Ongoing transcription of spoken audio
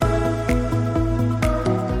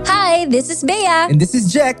this is Bea. And this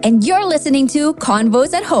is Jech. And you're listening to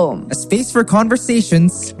Convos at Home. A space for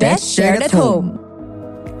conversations Best shared at home.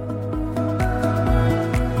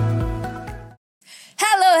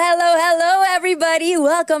 Hello, everybody.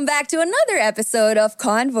 Welcome back to another episode of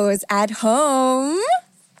Convos at Home.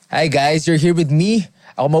 Hi guys, you're here with me.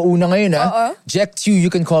 Ako mauna ngayon Jech Q, you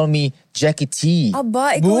can call me Jeckie T.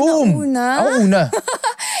 Aba, ikaw Boom! na una. Ako una.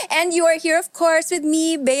 And you are here, of course, with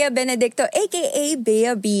me, Bea Benedicto, aka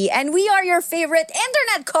Bea B. And we are your favorite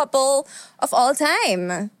internet couple of all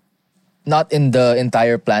time. Not in the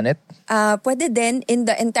entire planet. Pwede din in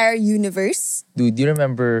the entire universe. Dude, do you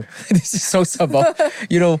remember? This is so sabaw.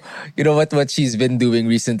 you know what she's been doing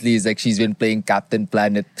recently is like she's been playing Captain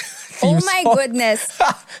Planet. Oh my goodness.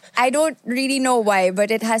 I don't really know why, but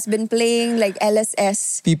it has been playing like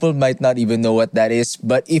LSS. People might not even know what that is,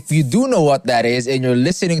 but if you do know what that is and you're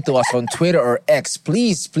listening to us on Twitter or X,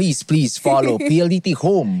 please follow PLDT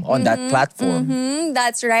Home on that platform.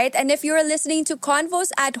 That's right. And if you're listening to Convos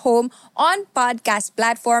at Home on podcast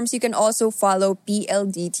platforms, you can also follow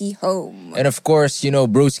PLDT Home. And of course,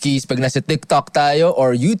 broskies, pag nasa TikTok tayo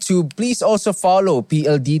or YouTube, please also follow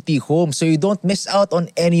PLDT Home so you don't miss out on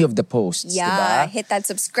any of the posts. Yeah, diba? hit that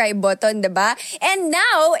subscribe button, diba? And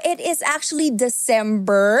now, it is actually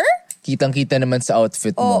December. Kitang-kita naman sa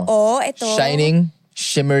outfit mo. Oo, ito. Shining,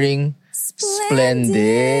 shimmering,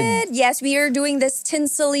 splendid. Yes, we are doing this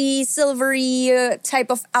tinsely, silvery type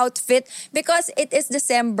of outfit because it is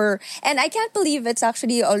December. And I can't believe it's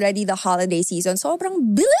actually already the holiday season.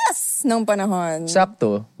 Sobrang bilis ng panahon.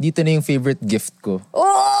 Sakto. Dito na yung favorite gift ko.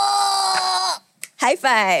 Oh! High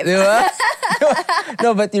five. Diba?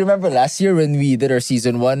 No, but you remember last year when we did our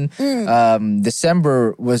season 1,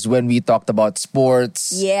 December was when we talked about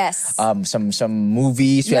sports. Yes. Some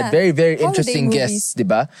movies. We had very, very interesting guests,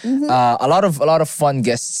 diba? A lot of fun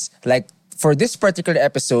guests. Like for this particular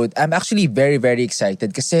episode, I'm actually very, very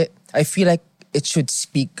excited kasi I feel like it should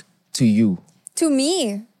speak to you. To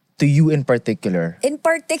me. To you in particular. In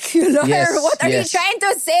particular? Yes, What are you trying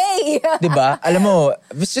to say? Diba? Alam mo,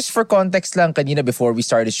 just for context lang, kanina before we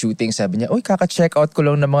started shooting, sabi niya, uy, kaka-check out ko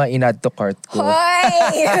lang ng mga in-add to cart ko.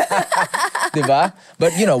 Hoy! Diba?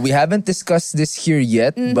 But we haven't discussed this here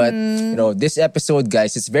yet. But this episode,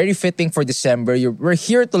 guys, it's very fitting for December. We're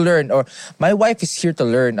here to learn, or my wife is here to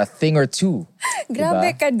learn a thing or two.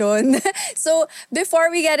 Grabe ka dun. So,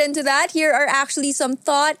 before we get into that, here are actually some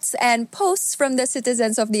thoughts and posts from the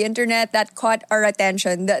citizens of the internet that caught our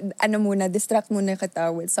attention. Distract muna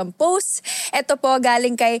kita with some posts. Ito po,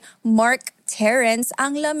 galing kay Mark Terrence.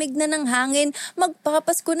 Ang lamig na ng hangin.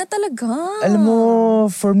 Magpapasko na talaga. Alam mo,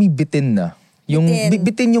 for me, bitin na.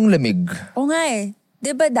 Bitin yung lamig. O nga eh.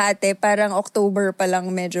 Diba dati, parang October pa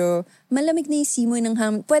lang medyo malamig na yung simoy ng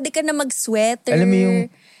hangin. Pwede ka na mag-sweater. Alam mo yung...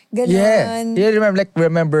 Ganon. Yeah,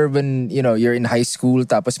 remember when, you're in high school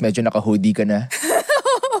tapos medyo naka-hoodie ka na?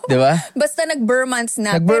 Diba? Basta nag-burr months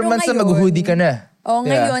na. Nag-burr months na, mag-hoodie ka na. Oh,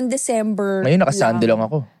 ngayon, December. Ngayon, nakasando lang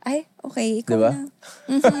ako. Ay, okay. Ikaw diba? na.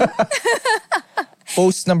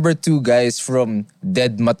 Post number 2, guys, from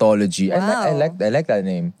Deadmatology. Wow. I like that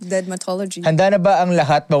name. Deadmatology. Handa na ba ang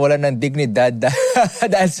lahat mawalan ng dignidad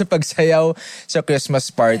dahil sa pagsayaw sa Christmas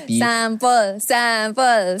party? Sample.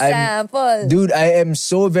 Dude, I am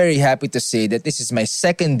so very happy to say that this is my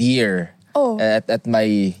second year at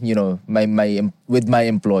my, with my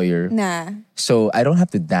employer. So I don't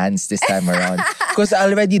have to dance this time around. Because I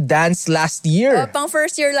already danced last year. Pang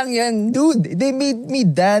first year lang yun. Dude, they made me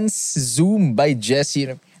dance Zoom by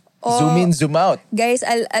Jessie. Zoom in, zoom out. Guys,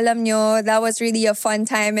 alam nyo, that was really a fun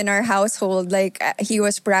time in our household. Like, he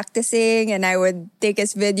was practicing and I would take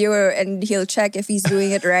his video and he'll check if he's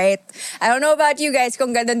doing it right. I don't know about you guys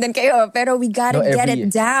kung ganun din kayo, pero we gotta get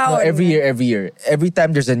it down. No, every year. Every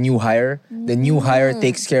time there's a new hire, the new hire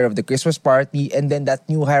takes care of the Christmas party and then that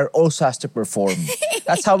new hire also has to perform.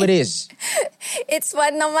 That's how it is. It's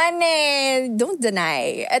fun naman eh. Don't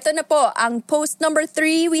deny. Ito na po, ang post number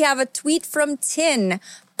 3, we have a tweet from Tin.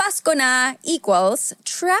 Pasko na equals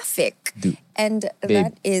traffic. Dude, and babe,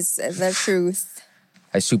 that is the truth.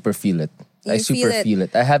 I super feel it. You feel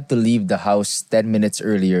it. I have to leave the house 10 minutes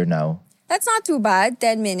earlier now. That's not too bad,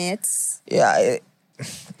 10 minutes. Yeah,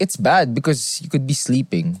 it's bad because you could be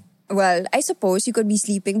sleeping. Well, I suppose you could be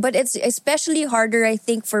sleeping, but it's especially harder, I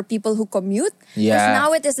think, for people who commute. Yeah. Because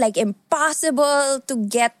now it is like impossible to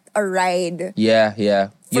get a ride. Yeah.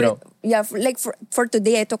 For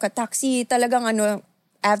today, I took a taxi. Talagang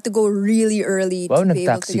I have to go really early to be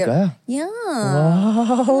able to get... ka? Yeah.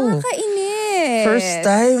 Wow. Nakakainis. First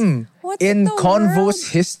time What in the Convo's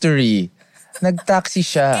world? history. Nag-taxi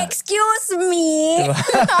siya. Excuse me.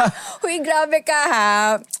 Uy, grabe ka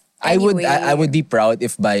ha. I Anyway. would be proud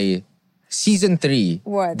if by season 3,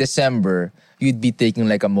 What? December, you'd be taking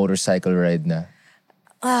like a motorcycle ride na.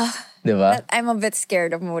 Diba? I'm a bit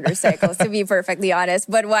scared of motorcycles, to be perfectly honest.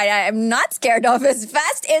 But what I'm not scared of is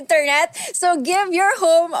fast internet. So give your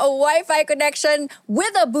home a Wi-Fi connection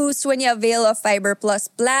with a boost when you avail of Fiber Plus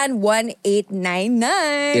Plan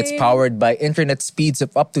 1899. It's powered by internet speeds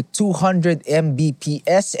of up to 200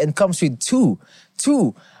 Mbps and comes with two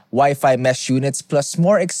Wi-Fi mesh units plus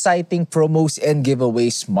more exciting promos and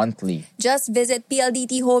giveaways monthly. Just visit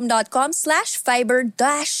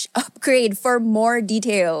pldthome.com/fiber-upgrade for more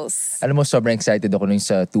details. Alam mo, sobrang excited ako nung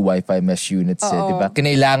sa 2 Wi-Fi mesh units. Diba?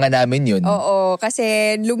 Kinailangan namin yun. Oo,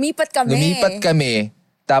 kasi lumipat kami.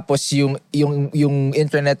 Tapos yung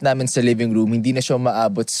internet namin sa living room, hindi na siya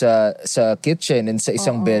maabot sa kitchen and sa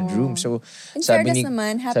isang bedroom. So sabi ni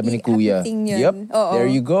Kuya, yep,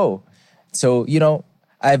 there you go. So,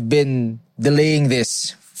 I've been delaying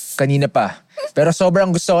this kanina pa. Pero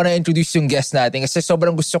sobrang gusto ko na introduce yung guest natin kasi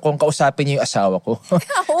sobrang gusto kong kausapin niya yung asawa ko.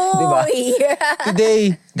 Diba?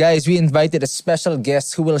 Today, guys, we invited a special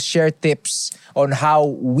guest who will share tips on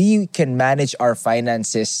how we can manage our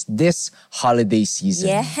finances this holiday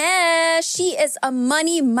season. Yeah, she is a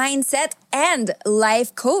money mindset and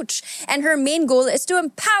life coach. And her main goal is to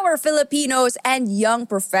empower Filipinos and young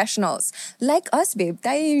professionals. Like us, babe.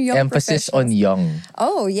 Tayo yung young Emphasis on young.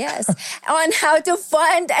 Oh, yes. On how to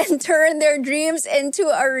fund and turn their dreams into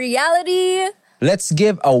a reality. Let's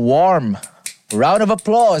give a warm round of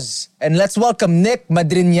applause and let's welcome Nik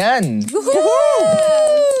Madriñan.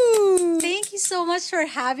 Thank you so much for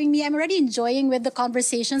having me. I'm already enjoying with the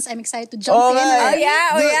conversations. I'm excited to jump in. Oh,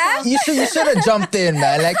 yeah? You should have jumped in,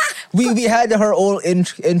 man. Like, we had her whole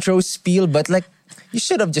intro spiel, but like, you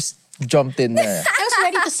should have just jumped in there. I was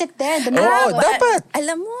ready to sit there. Dapat.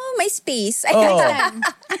 Alam mo, may space. Oh.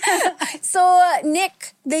 So,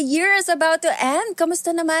 Nick, the year is about to end.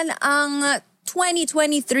 Kamusta naman ang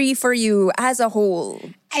 2023 for you as a whole?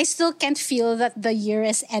 I still can't feel that the year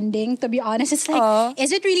is ending, to be honest. It's like,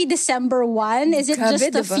 is it really December 1? Is it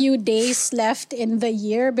just a few days left in the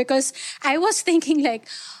year? Because I was thinking like,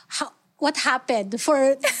 what happened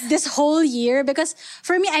for this whole year? Because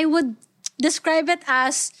for me, I would describe it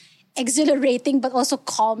as exhilarating but also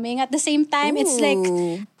calming at the same time. It's like,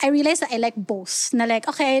 I realized that I like both. Na like,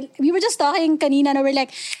 okay, we were just talking kanina na we're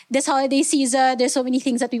like, this holiday season, there's so many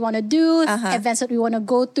things that we want to do, events that we want to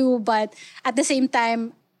go to, but at the same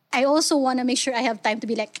time, I also want to make sure I have time to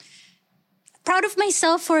be like, proud of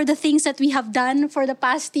myself for the things that we have done for the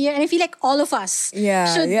past year. And I feel like all of us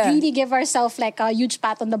should really give ourselves like a huge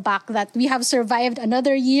pat on the back that we have survived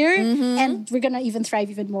another year and we're gonna even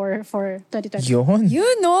thrive even more for 2020.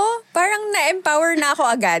 Yun, no? Parang na-empower na ako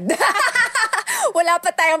agad. Wala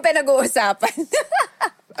pa tayong pinag-uusapan.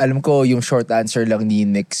 Alam ko yung short answer lang ni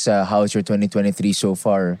Nick sa how's your 2023 so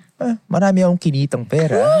far. Marami akong kinitang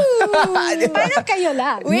pera. Parang kayo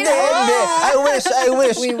lang. Hindi. I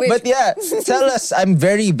wish. But yeah, tell us. I'm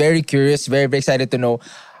very, very curious, very, very excited to know,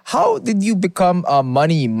 how did you become a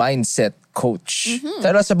money mindset coach?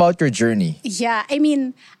 Tell us about your journey. Yeah, I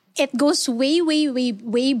mean, it goes way, way, way,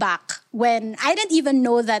 way back when I didn't even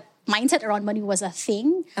know that mindset around money was a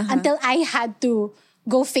thing until I had to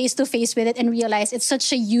go face to face with it and realize it's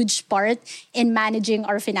such a huge part in managing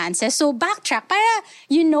our finances. So backtrack, para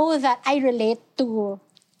you know that I relate to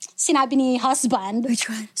sinabi ni husband. Which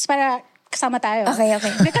one? So para kasama tayo. Okay.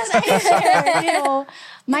 Because I share,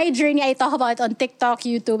 my journey. I talk about it on TikTok,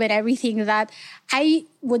 YouTube, and everything that I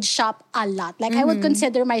would shop a lot. Like I would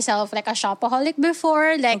consider myself like a shopaholic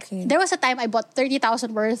before. Like there was a time I bought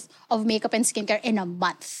 30,000 worth of makeup and skincare in a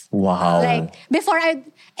month. Wow. Like before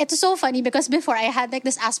it's so funny because before I had like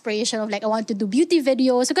this aspiration of like I want to do beauty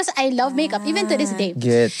videos because I love makeup even to this day.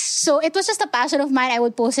 So it was just a passion of mine. I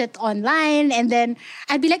would post it online and then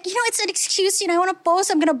I'd be like, it's an excuse, I want to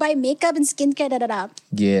post, I'm gonna buy makeup and skincare,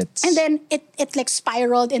 And then it like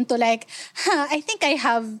spiraled into like, I think I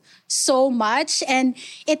have so much, and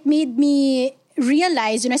it made me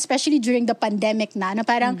realize, especially during the pandemic na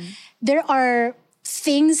parang there are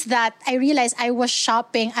things that I realized I was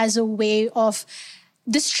shopping as a way of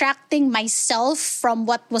distracting myself from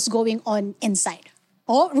what was going on inside.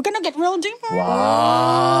 Oh, we're gonna get real deep.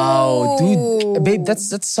 Wow. Dude, babe,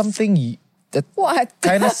 that's something that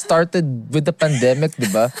kind of started with the pandemic,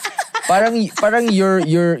 diba? Parang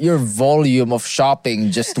your volume of shopping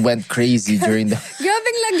just went crazy during the...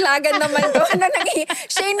 Grabing laglagan naman to.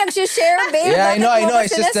 Siya yung nag-share, babe. Yeah, I know.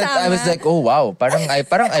 It's just that I was like, oh wow,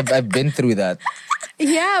 I've been through that.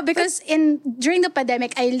 Yeah, because during the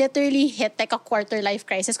pandemic, I literally hit like a quarter life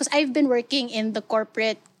crisis because I've been working in the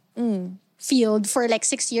corporate field for like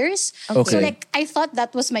 6 years. Okay. So like I thought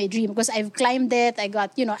that was my dream because I've climbed it. I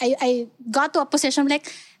got, I got to a position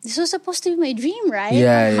like, this was supposed to be my dream, right?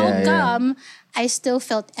 Yeah, How yeah, come I still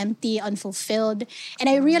felt empty, unfulfilled? And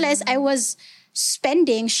I realized I was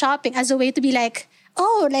spending shopping as a way to be like,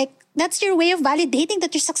 oh, like that's your way of validating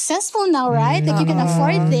that you're successful now, right? Like you can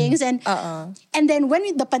afford things. And then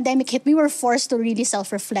when the pandemic hit, we were forced to really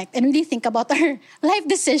self-reflect and really think about our life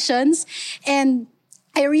decisions. And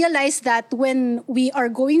I realized that when we are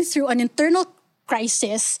going through an internal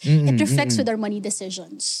crisis, it reflects with our money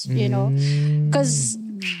decisions, because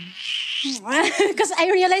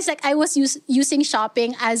I realized like I was using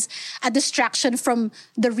shopping as a distraction from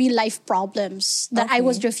the real life problems that I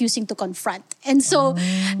was refusing to confront. And so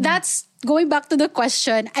that's going back to the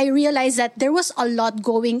question. I realized that there was a lot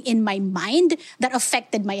going in my mind that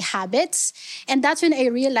affected my habits. And that's when I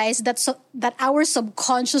realized that our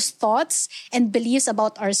subconscious thoughts and beliefs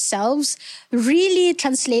about ourselves really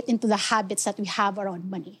translate into the habits that we have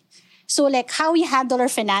around money. So like how we handle our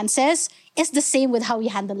finances is the same with how we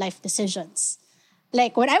handle life decisions.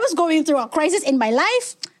 Like when I was going through a crisis in my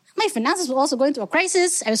life, my finances were also going through a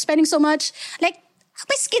crisis. I was spending so much. Like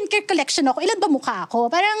may skincare collection ako. Ilan ba mukha ako?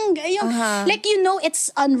 Parang like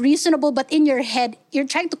it's unreasonable, but in your head you're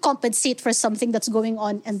trying to compensate for something that's going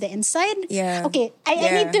on the inside. Yeah. Okay, I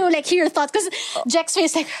need to like hear your thoughts because Jech's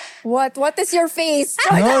face like what is your face?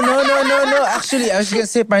 No. Actually, I was gonna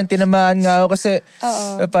say parang tinamaan nga ako kasi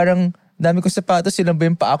parang dami ko sapatos, silang ba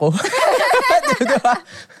yung pa ako?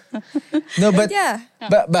 No, but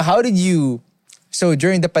how did you... So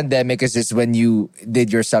during the pandemic is this when you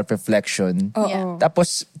did your self-reflection.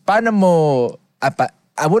 Tapos paano mo...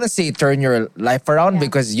 I wouldn't say turn your life around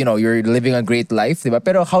because you're living a great life, diba?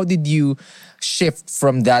 Pero how did you shift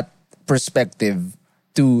from that perspective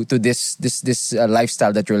to this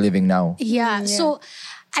lifestyle that you're living now? Yeah. So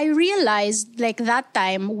I realized like that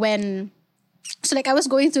time when... So like I was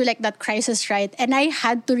going through like that crisis, right? And I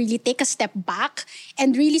had to really take a step back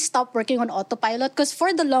and really stop working on autopilot because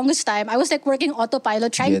for the longest time, I was like working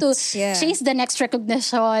autopilot, trying to chase the next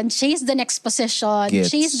recognition, chase the next position,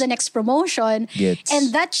 chase the next promotion.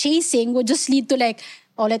 And that chasing would just lead to like,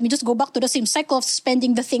 oh, let me just go back to the same cycle of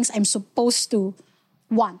spending the things I'm supposed to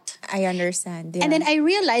want. I understand. Yeah. And then I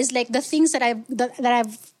realized like the things that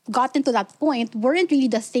I've gotten to that point weren't really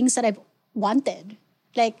the things that I've wanted.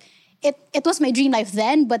 Like, it was my dream life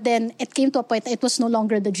then, but then it came to a point that it was no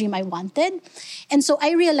longer the dream I wanted. And so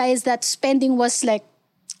I realized that spending was like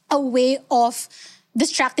a way of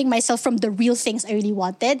distracting myself from the real things I really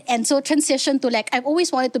wanted. And so transition to like, I've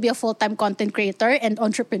always wanted to be a full-time content creator and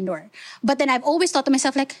entrepreneur. But then I've always thought to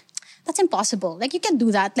myself like, that's impossible. Like you can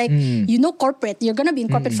do that. Like, corporate, you're going to be in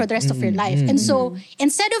corporate for the rest of your life. And so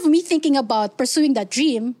instead of me thinking about pursuing that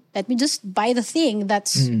dream, let me just buy the thing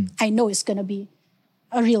that's I know is going to be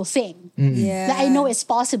a real thing that I know is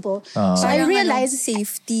possible. So I realized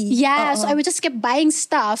safety. Yeah, so I would just keep buying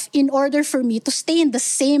stuff in order for me to stay in the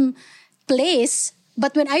same place.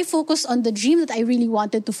 But when I focused on the dream that I really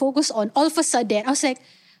wanted to focus on, all of a sudden I was like,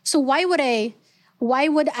 so why would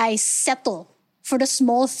I settle for the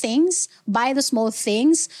small things, buy the small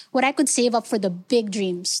things, when I could save up for the big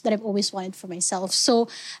dreams that I've always wanted for myself? So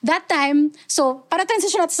that time, para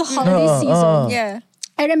transition natin sa holiday season.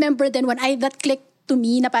 I remember then when that clicked to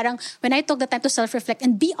me na parang when I took the time to self-reflect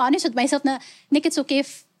and be honest with myself na, Nick, it's okay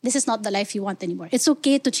if this is not the life you want anymore. It's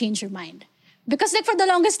okay to change your mind. Because like for the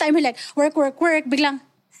longest time, we're like, work, biglang,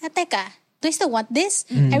 teka, do I still want this?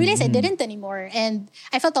 I realized I didn't anymore. And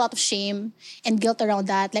I felt a lot of shame and guilt around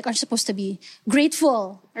that. Like, I'm supposed to be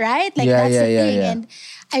grateful, right? Like, that's the thing. Yeah. And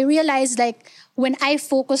I realized like when I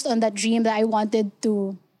focused on that dream that I wanted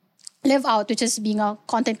to live out, which is being a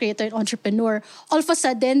content creator and entrepreneur, all of a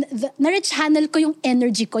sudden, na-rechannel ko yung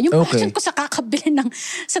energy ko. Yung passion ko sa kakabili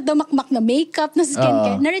sa damakmak na makeup, na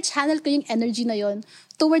skincare, na-rechannel ko yung energy na yon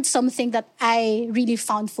towards something that I really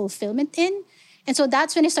found fulfillment in. And so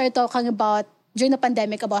that's when I started talking about, during the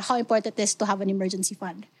pandemic, about how important it is to have an emergency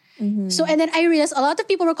fund. So, and then I realized a lot of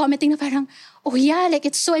people were commenting na parang, oh yeah, like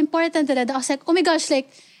it's so important. I was like, oh my gosh, like,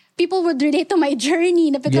 people would relate to my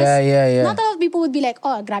journey because not a lot of people would be like,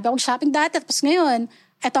 oh, grabe akong shopping dati. Tapos ngayon,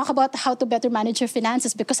 I talk about how to better manage your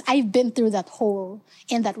finances because I've been through that hole,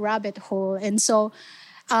 in that rabbit hole. And so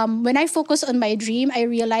when I focus on my dream, I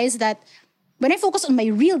realized that when I focus on my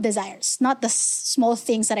real desires, not the small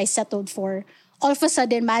things that I settled for, all of a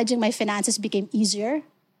sudden managing my finances became easier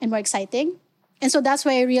and more exciting. And so that's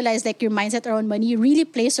why I realized like your mindset around money really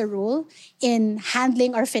plays a role in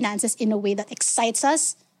handling our finances in a way that excites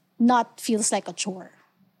us, not feels like a chore.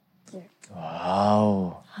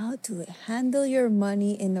 Wow. How to handle your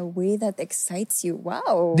money in a way that excites you.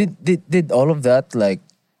 Wow. Did all of that, like,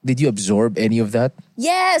 did you absorb any of that?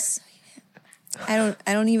 Yes. I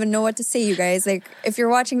don't even know what to say, you guys. Like, if you're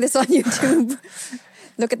watching this on YouTube,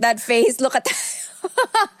 look at that face. Look at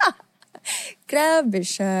that. Grabe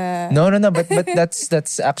siya. No. But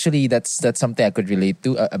that's actually that's something I could relate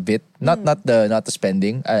to a bit. Not the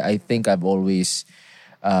spending. I think I've always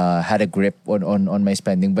had a grip on my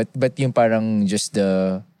spending. But yung parang just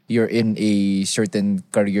you're in a certain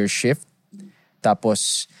career shift.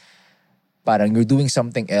 Tapos parang you're doing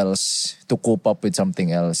something else to cope up with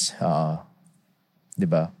something else.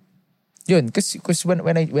 Diba? Yun, because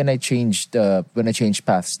when I changed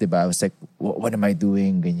paths, diba, I was like, what am I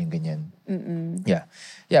doing? Ganyan.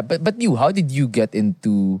 Yeah. But you, how did you get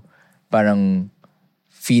into parang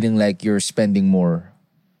feeling like you're spending more?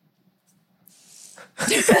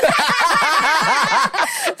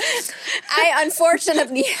 I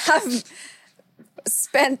unfortunately have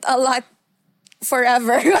spent a lot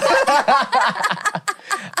forever.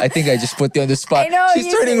 I think I just put you on the spot. I know.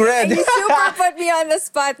 She's turning red. You super put me on the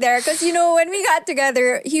spot there. Because, when we got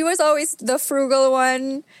together, he was always the frugal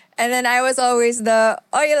one. And then I was always oh,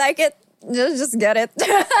 you like it? Just get it.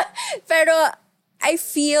 Pero I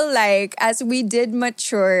feel like as we did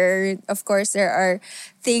mature, of course, there are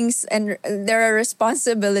things and there are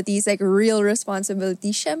responsibilities, like real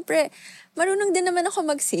responsibilities. Syempre, marunong din naman ako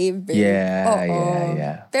mag-save, babe.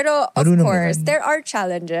 Yeah. Pero of Marunong course, naman. there are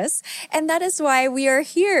challenges. And that is why we are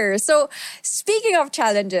here. So speaking of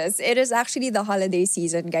challenges, it is actually the holiday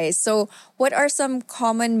season, guys. So what are some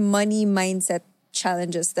common money mindset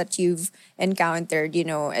challenges that you've encountered,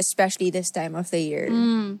 especially this time of the year?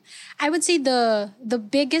 I would say the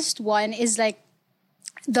biggest one is like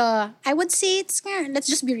I would say let's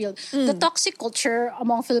just be real. The toxic culture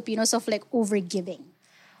among Filipinos of like overgiving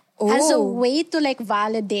as a way to like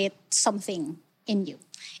validate something in you.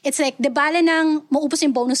 It's like, de bala nang maubos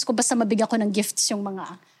yung bonus ko basta mabigyan ko ng gifts yung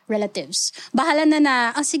mga relatives. Bahala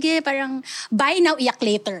na, sige, parang buy now, iyak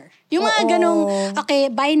later. Yung mga ganong, okay,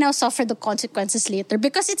 buy now, suffer the consequences later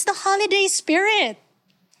because it's the holiday spirit.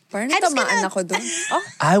 Parang natamaan ako dun.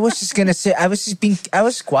 I was just gonna say, I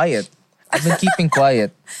was quiet. I've been keeping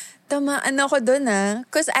quiet. Tamaan ako dun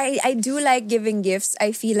Because I do like giving gifts.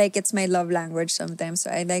 I feel like it's my love language sometimes.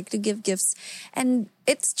 So I like to give gifts. And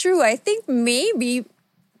it's true. I think maybe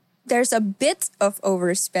there's a bit of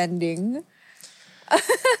overspending.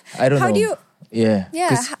 I don't know. How do you... Yeah.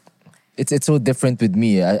 Yeah. It's so different with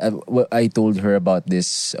me. I told her about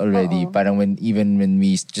this already. Parang when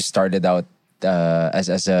we just started out as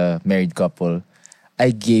a married couple, I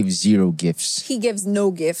gave 0 gifts. He gives no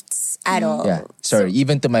gifts at all. Yeah. Sorry,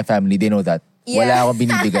 even to my family, they know that. Yeah. Wala akong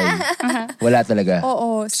binibigay. Wala talaga.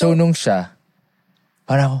 Oo. So nung siya,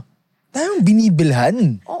 parang ako, parang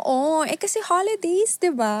binibilhan. Oo. Kasi holidays,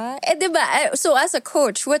 diba? Diba? So as a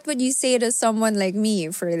coach, what would you say to someone like me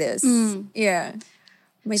for this? Yeah.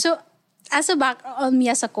 So as a on me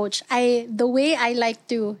as a coach, the way I like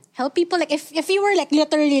to help people, like if you were like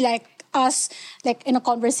literally like us, like in a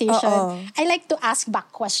conversation, I like to ask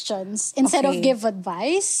back questions instead of give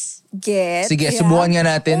advice. Sige, subukan nga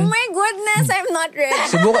natin. Oh my goodness, I'm not ready.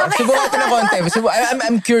 Subukan natin ng konti.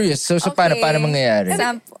 I'm curious. So paano mangyayari?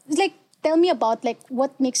 Like, tell me about like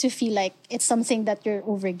what makes you feel like it's something that you're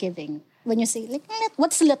overgiving. When you say like,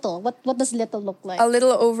 what's little? What does little look like? A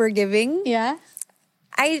little overgiving? Yeah.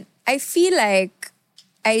 I feel like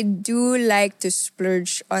I do like to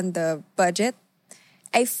splurge on the budget.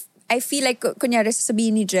 I feel like, kunyari,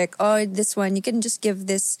 sasabihin ni Jech, this one, you can just give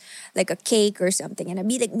this like a cake or something. And I'd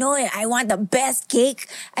be like, no, I want the best cake.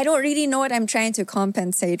 I don't really know what I'm trying to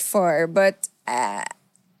compensate for. But,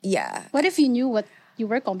 yeah. What if you knew what you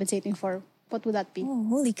were compensating for? What would that be? Oh,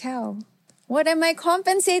 holy cow. What am I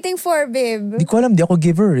compensating for, babe? Di ko alam, di ako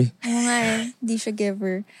giver eh. Oo nga di siya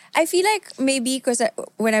giver. I feel like maybe because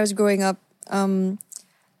when I was growing up,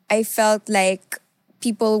 I felt like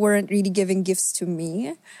people weren't really giving gifts to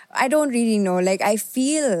me. I don't really know. Like, I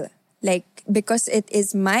feel like because it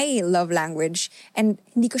is my love language and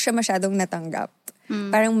hindi ko siya masyadong natanggap,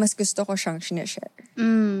 parang mas gusto ko siyang sinishare.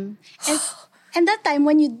 And that time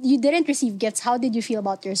when you didn't receive gifts, how did you feel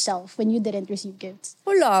about yourself when you didn't receive gifts?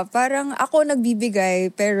 Wala. Parang ako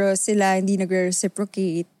nagbibigay pero sila hindi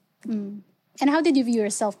nagre-reciprocate. And how did you view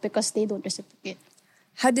yourself because they don't reciprocate?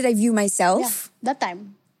 How did I view myself? Yeah, that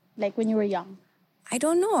time. Like when you were young. I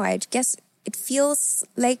don't know. I guess it feels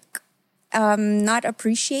like not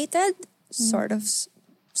appreciated. Sort of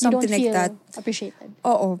something like that. You don't feel appreciated.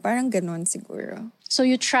 Oo, parang ganon siguro. So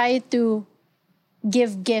you try to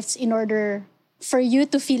give gifts in order for you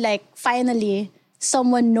to feel like finally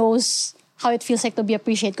someone knows how it feels like to be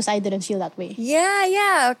appreciated because I didn't feel that way.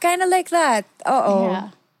 Yeah. Kind of like that. Yeah.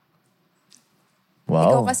 Wow.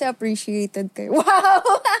 Ikaw kasi appreciated kayo. Wow!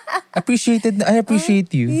 Appreciated. I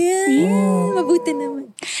appreciate you. Yeah. Mabuti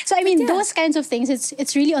naman. So I mean, those kinds of things,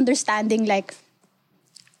 it's really understanding like,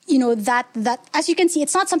 you know, that as you can see,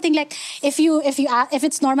 it's not something like if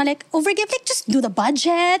it's normal, like overgive, like just do the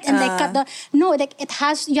budget and like cut the, no, like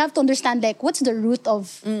you have to understand like what's the root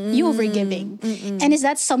of you overgiving. And is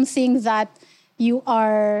that something that you've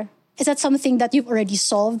already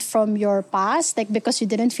solved from your past, like because you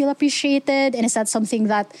didn't feel appreciated? And is that something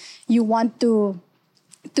that you want to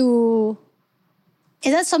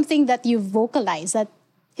is that something that you vocalize that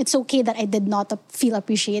it's okay that I did not feel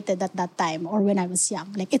appreciated at that time or when I was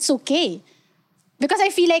young? Like, it's okay. Because I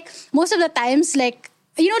feel like most of the times, like,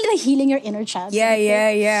 you know, the healing your inner child.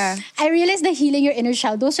 Yeah. I realized the healing your inner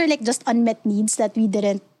child, those are like just unmet needs that we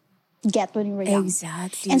didn't get when we were young.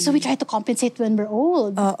 Exactly. And so we try to compensate when we're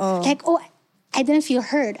old. Like, I didn't feel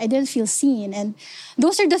heard. I didn't feel seen. And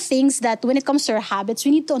those are the things that when it comes to our habits,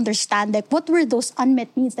 we need to understand, like, what were those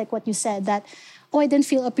unmet needs? Like what you said, that, I didn't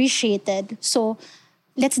feel appreciated. So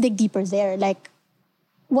let's dig deeper there. Like,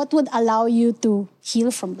 what would allow you to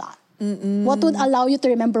heal from that? What would allow you to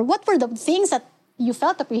remember what were the things that you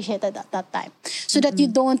felt appreciated at that time? So that you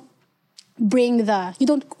don't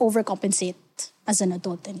overcompensate as an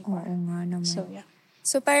adult anymore. So, yeah.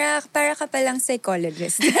 So, para ka palang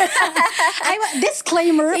psychologist.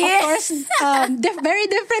 Disclaimer, of course, very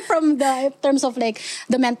different from the in terms of like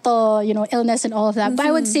the mental, you know, illness and all of that. But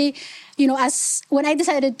I would say, you know, as when I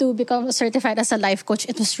decided to become certified as a life coach,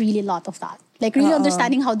 it was really a lot of that. Like really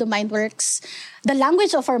understanding how the mind works, the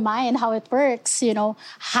language of our mind, how it works, you know,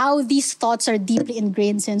 how these thoughts are deeply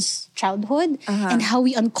ingrained since childhood and how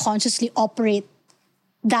we unconsciously operate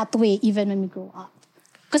that way even when we grow up.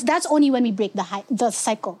 Because that's only when we break the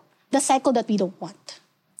cycle that we don't want.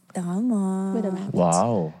 Tama. With the habits.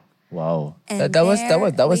 Wow. And That was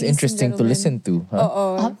ladies and interesting to listen to.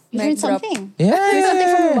 Huh? You heard something? Yeah. You heard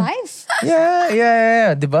something from your wife?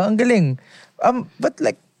 Yeah. Diba? Ang galing. But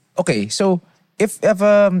like, okay, so if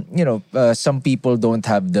you know, some people don't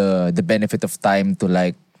have the benefit of time to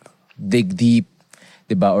like dig deep,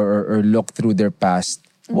 diba, or look through their past,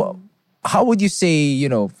 well, how would you say, you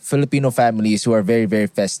know, Filipino families who are very, very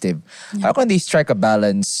festive, how can they strike a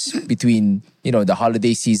balance between, you know, the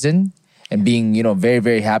holiday season and being, you know, very,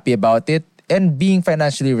 very happy about it and being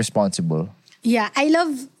financially responsible? Yeah, I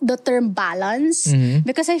love the term balance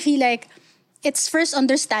because I feel like it's first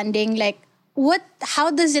understanding like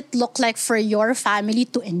how does it look like for your family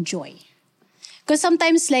to enjoy? Because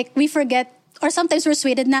sometimes like we forget or sometimes we're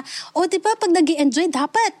persuaded na, diba pag nag-enjoy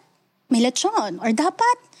dapat may lechon or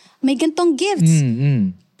dapat may gantong gifts.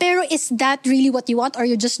 Pero is that really what you want or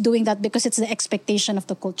you're just doing that because it's the expectation of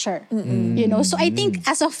the culture? You know? So I think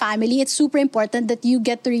as a family, it's super important that you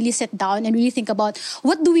get to really sit down and really think about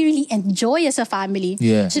what do we really enjoy as a family?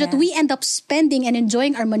 So that we end up spending and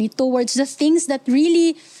enjoying our money towards the things that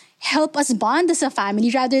really help us bond as a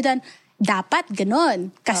family rather than dapat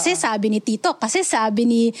ganon. Kasi sabi ni tito, kasi sabi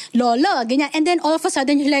ni lolo, ganyan. And then all of a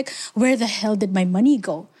sudden you're like, where the hell did my money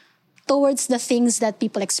go? Towards the things that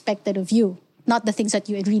people expected of you, not the things that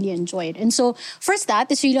you really enjoyed. And so first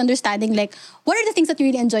that is really understanding like what are the things that you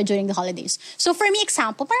really enjoy during the holidays. So for me,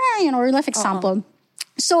 example, para, you know, real life example.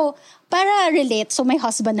 So para relate, so my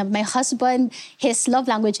husband, his love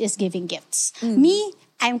language is giving gifts. Me,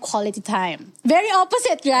 I'm quality time. Very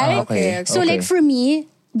opposite, right? Okay. So like for me,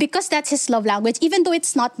 because that's his love language, even though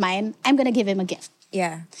it's not mine, I'm gonna give him a gift.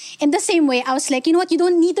 Yeah. In the same way, I was like, you know what? You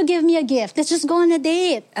don't need to give me a gift. Let's just go on a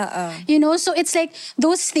date. You know? So it's like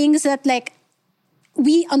those things that like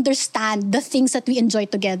we understand the things that we enjoy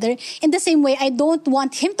together. In the same way, I don't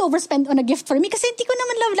want him to overspend on a gift for me kasi hindi ko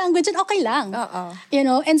naman love language and okay lang. You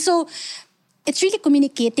know? And so it's really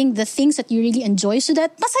communicating the things that you really enjoy so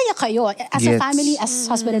that masaya kayo as a family, as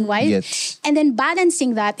husband and wife. And then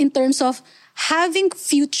balancing that in terms of having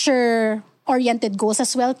future-oriented goals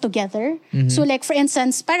as well together. So like for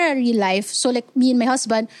instance, para real life, so like me and my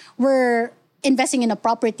husband, we're investing in a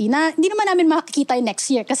property na hindi naman namin makikita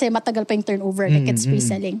next year kasi matagal pa yung turnover, like it's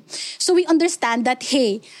pre-selling. So we understand that,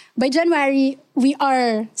 hey, by January, we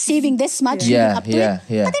are saving this much leading up to it.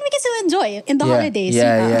 But then we can still enjoy in the holidays.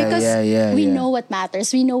 Because we know what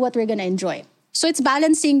matters. We know what we're gonna enjoy. So it's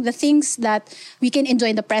balancing the things that we can enjoy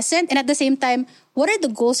in the present and at the same time, what are the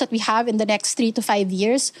goals that we have in the next 3 to 5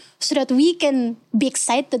 years so that we can be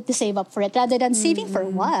excited to save up for it rather than saving for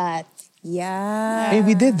what? Yeah. Hey,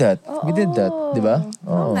 we did that. We did that, di ba?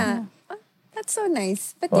 Oo nga. That's so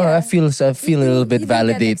nice. But I feel a little bit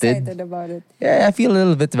validated. Get excited about it. Yeah, I feel a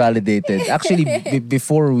little bit validated. Actually,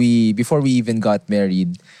 before we even got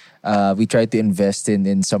married, we tried to invest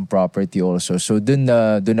in some property also. So dun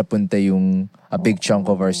na punta yung a big chunk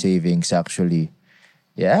of our savings actually.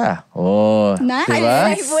 Yeah. Oh, nice.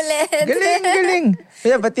 diba? Ulit. Galing.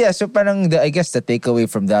 Yeah, but yeah, so parang I guess my takeaway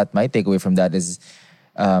from that is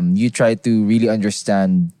you try to really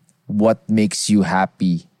understand what makes you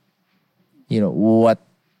happy. You know, what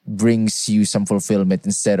brings you some fulfillment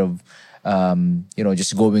instead of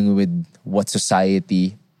just going with what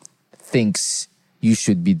society thinks you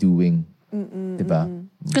should be doing. Diba?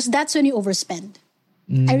 Because that's when you overspend.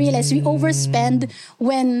 I realize we overspend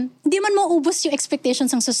when di man maubos yung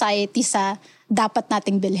expectations ng society sa dapat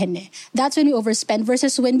nating bilhin eh. That's when we overspend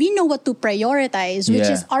versus when we know what to prioritize,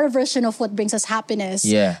 which is our version of what brings us happiness,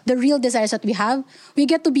 the real desires that we have, we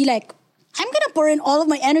get to be like, I'm gonna pour in all of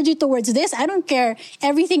my energy towards this. I don't care.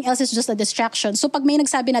 Everything else is just a distraction. So pag may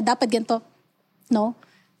nagsabi na dapat ganito, no?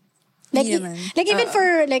 Like, even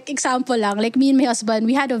for like example lang, like me and my husband,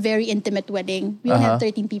 we had a very intimate wedding. We only had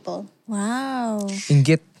 13 people. Wow.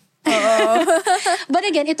 Inggit. But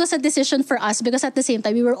again, it was a decision for us because at the same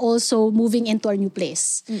time, we were also moving into our new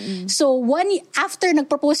place. So after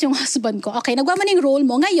nag-propose yung husband ko, okay, nagwa mo na yung role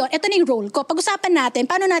mo. Ngayon, ito na yung role ko. Pag-usapan natin,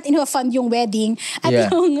 paano natin i-fund yung wedding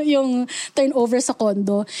at yung turnover sa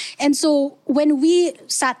condo. And so, when we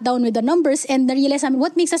sat down with the numbers and na-realize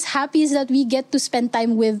what makes us happy is that we get to spend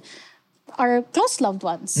time with our close loved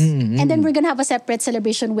ones. And then we're gonna have a separate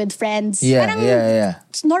celebration with friends.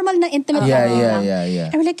 It's normal na intimate.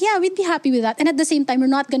 And we're like, we'd be happy with that. And at the same time, we're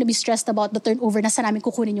not gonna be stressed about the turnover na sa namin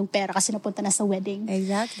kukunin yung pera kasi napunta na sa wedding.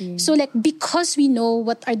 Exactly. So like, because we know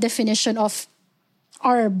what our definition of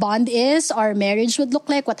our bond is, our marriage would look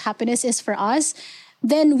like, what happiness is for us,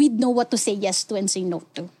 then we'd know what to say yes to and say no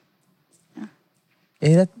to.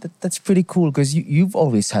 Yeah, that's pretty cool because you've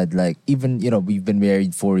always had like, even, we've been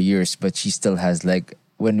married 4 years, but she still has like,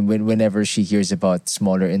 whenever she hears about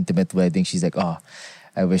smaller intimate weddings, she's like,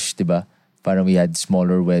 I wish, diba? Parang we had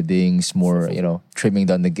smaller weddings, more, trimming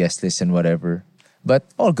down the guest list and whatever. But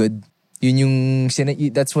all good.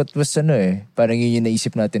 That's what was parang yun yung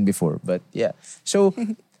naisip natin before. But yeah. So,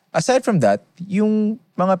 aside from that, yung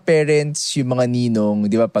mga parents, yung mga ninong,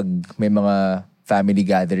 di ba pag may mga family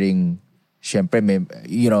gathering, syempre,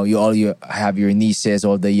 you have your nieces,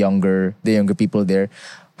 all the younger people there.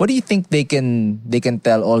 What do you think they can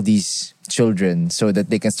tell all these children so that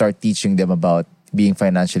they can start teaching them about being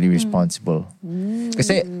financially responsible?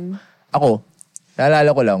 Kasi ako, naalala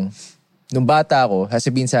ko lang, nung bata ako,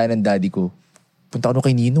 sasabihin sa akin ng daddy ko, punta ko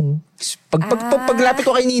kay Ninong. Paglapit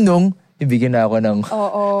ko kay Ninong, ibigyan na ako ng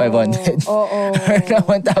 500. Or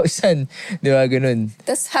 1,000. Di ba, ganun.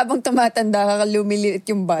 Tapos habang tumatanda ka, lumiliit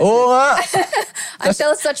yung budget. Oo nga.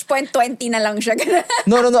 Until such point, 20 na lang siya.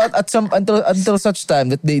 No. Until such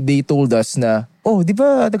time that they told us na, di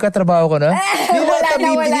ba nagkatrabaho ka na?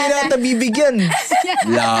 Hindi na ata bibigyan.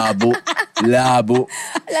 Labo.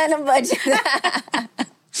 Wala nang budget.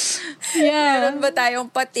 Meron ba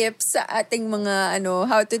tayong pa-tips sa ating mga,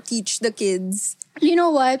 how to teach the kids? You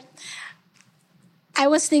know what?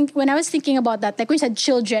 When I was thinking about that, like we said,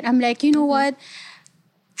 children, I'm like, you know what?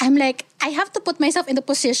 I'm like, I have to put myself in the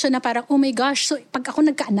position na parang, oh my gosh, so pag ako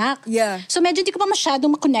nagkaanak. Yeah. So medyo di ko pa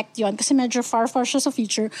masyadong ma-connect yun kasi medyo far siya sa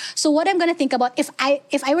future. So what I'm gonna think about, if I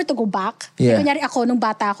were to go back, kunyari ako nung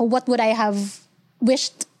bata ako, what would I have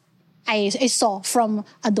wished I saw from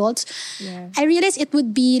adults? Yeah. I realized it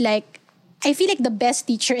would be like, I feel like the best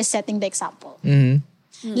teacher is setting the example.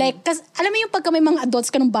 Like, kasi alam mo yung pagka may mga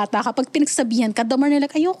adults ka nung bata, kapag pinagsabihan ka, damar na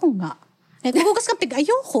like, ayoko nga. Like, magugas ka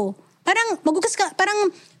ayoko. Parang,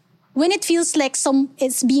 when it feels like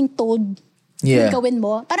it's being told, yung gawin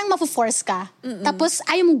mo, parang mafo-force ka. Tapos,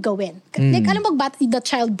 ayaw mong gawin. Like, alam mo the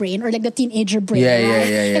child brain or like the teenager brain.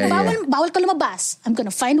 Yeah. Bawal ka lumabas. I'm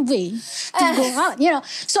gonna find a way to go out.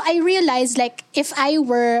 So I realized like, if I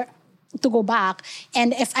were to go back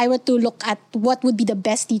and if I were to look at what would be the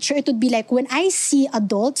best teacher, it would be like when I see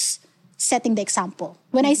adults setting the example.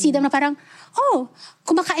 When I see them na parang,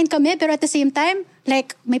 kumakain kami pero at the same time,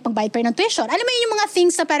 like may pangbayad pa rin ng tuition. Alam mo yun yung mga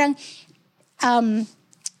things na parang,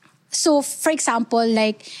 so for example,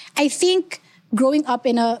 like I think growing up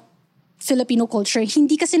in a Filipino culture,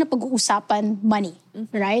 hindi kasi na pag-uusapan money,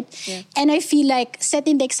 right? Yeah. And I feel like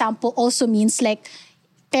setting the example also means like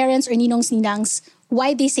parents or ninongs-ninangs,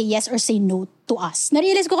 why they say yes or say no to us.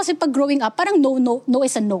 Na-realize ko kasi pag growing up, parang no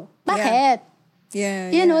is a no. Bakit?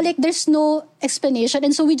 Yeah. You know, like there's no explanation.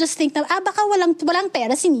 And so we just think na, baka walang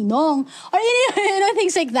pera si Ninong. Or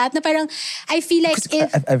things like that. Na parang, I feel like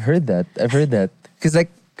I've heard that. Because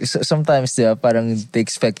like, sometimes, parang they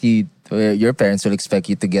expect you, your parents will expect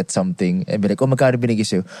you to get something and be like, magkano binigay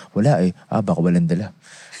sa'yo? Wala eh. Baka walang dala.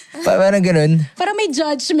 Parang ganun. Parang may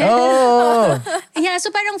judgment. Oh! Yeah,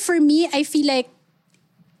 so parang for me, I feel like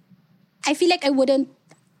I wouldn't,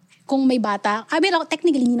 kung may bata,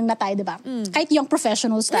 technically ninang na tayo, diba? Kahit young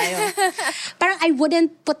professionals tayo. Parang I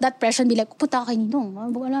wouldn't put that pressure and be like, punta ka kay Ninong.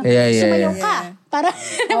 Sumayaw ka. Para,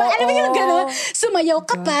 alam mo yung gano'n? Sumayaw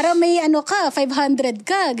ka para may 500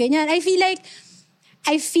 ka. Ganyan. I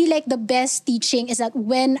feel like the best teaching is that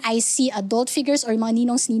when I see adult figures or mga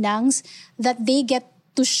ninongs-ninangs, that they get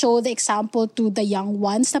to show the example to the young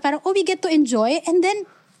ones na parang, we get to enjoy and then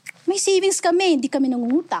may savings kami, hindi kami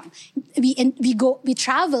nangungutang. We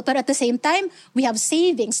travel, but at the same time, we have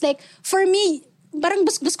savings. Like, for me, parang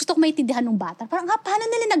gusto ko maintindihan ng bata. Parang, paano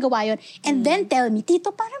nila nagawa yun? And then tell me,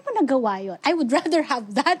 Tito, paano mo nagawa yun? I would rather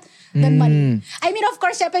have that than money. I mean, of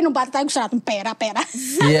course, syempre, nung bata tayo, gusto natin pera.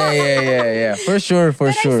 Yeah. For sure.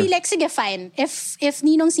 But I feel like, sige, fine. If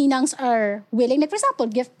ninong-sinangs are willing, like, for example,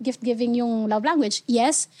 gift giving yung love language,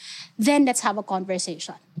 yes, then let's have a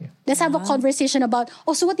conversation. Yeah. Let's have a conversation about,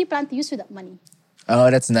 so what do you plan to use with that money? Oh,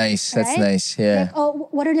 that's nice. Right? That's nice, yeah.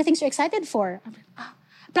 Like, what are the things you're excited for?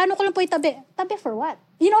 Plano ko lang po itabi. Tabi for what?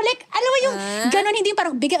 You know, like, alam mo yung ganon, hindi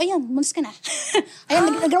parang, bigay, ayan, mulis ka na. Ayan,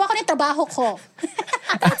 nagawa ko na yung trabaho ko.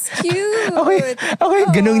 That's cute. Okay,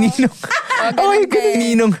 ganong ninong. Okay, ganong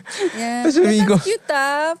ninong. Yeah. That's cute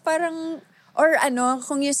Parang, or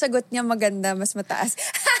kung yung sagot niya maganda, mas mataas.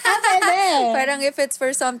 Parang if it's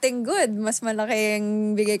for something good, mas malaki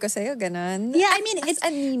yung bigay ko sa'yo, ganon. Yeah, I mean, it's a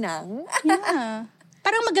ninang. Yeah.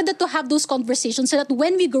 Parang maganda to have those conversations so that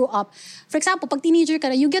when we grow up, for example, pag teenager ka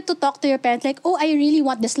na, you get to talk to your parents like, I really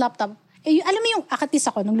want this laptop. Alam mo yung akatis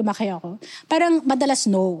ako nung lumaki ako, parang madalas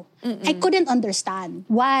no. I couldn't understand.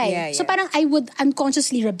 Why? Yeah. So parang I would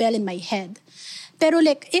unconsciously rebel in my head. Pero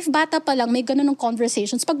like, if bata pa lang may ganun ng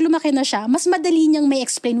conversations, pag lumaki na siya, mas madali niyang may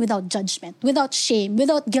explain without judgment, without shame,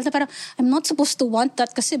 without guilt. Parang, I'm not supposed to want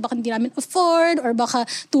that kasi baka hindi namin afford or baka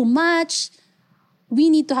too much. We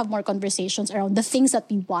need to have more conversations around the things that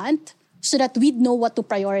we want so that we'd know what to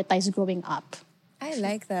prioritize growing up. I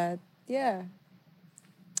like that. Yeah.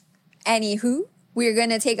 Anywho, we're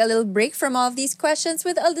gonna take a little break from all of these questions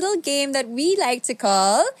with a little game that we like to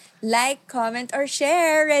call Like, Comment, or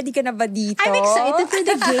Share. Ready ka na ba dito? I'm excited for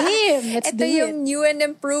the game. Let's do it. Ito yung new and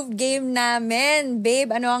improved game namin.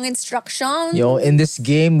 Babe, ano ang instruction? In this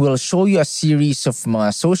game, we'll show you a series of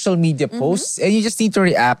mga social media posts and you just need to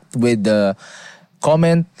react with the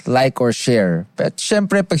comment, like, or share. But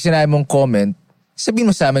syempre, pag sinabi mong comment, sabihin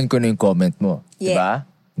mo sa amin kung ano yung comment mo. Yeah. Diba?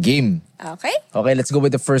 Game. Okay. Okay, let's go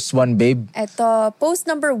with the first one, babe. Ito, post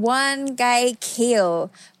number 1 kay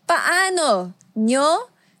Kale. Paano nyo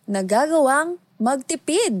nagagawang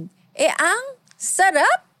magtipid? Ang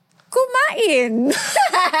sarap kumain.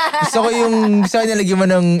 Gusto ko nilagyan mo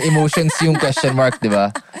ng emotions yung question mark, di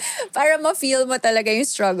ba? Para ma-feel mo talaga yung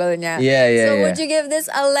struggle niya. Yeah. So would you give this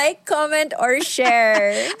a like, comment, or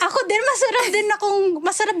share? Ako din,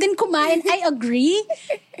 masarap din kumain. I agree.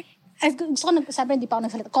 Gusto ko sabi, hindi pa ako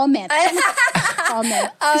nagsalita. Comment. Comment.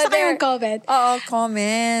 Gusto ko yung comment. Oo,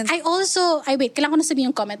 comment. Wait, kailangan ko na sabihin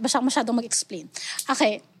yung comment. Basta ako masyadong mag-explain.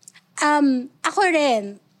 Okay. Ako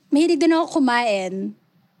rin, mahilig din ako kumain.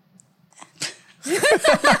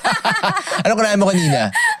 Ano kinain mo kanina?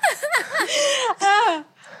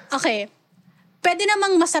 Okay. Pwede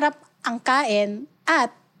namang masarap ang kain at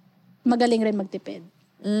magaling rin magtipid.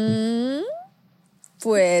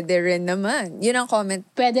 Pwede rin naman. Yun ang comment.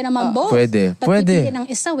 Pwede naman both. Pwede. Pipiliin ang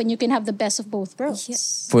isa when you can have the best of both worlds.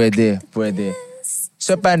 Yes. Pwede.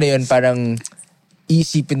 So paano yun? Parang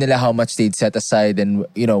isipin nila how much they'd set aside and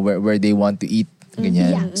where they want to eat.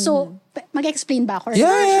 Ganyan. Yeah. So, mag-explain ba ako?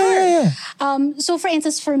 Yeah. So for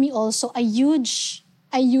instance, for me also, a huge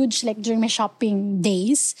like during my shopping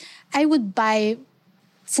days, I would buy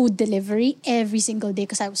food delivery every single day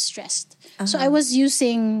because I was stressed. So I was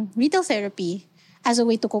using retail therapy as a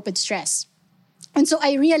way to cope with stress. And so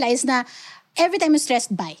I realized na every time I'm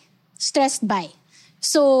stressed, buy.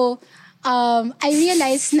 So I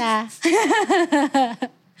realized na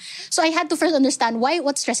so I had to first understand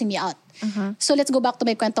what's stressing me out. So let's go back to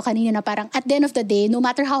my kwento kanina na parang at the end of the day, no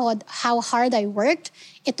matter how hard I worked,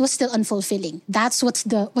 it was still unfulfilling. That's what's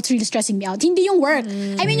really stressing me out. Hindi yung work.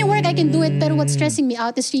 I mean, yung work I can do it, pero what's stressing me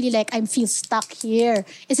out is really like I feel stuck here.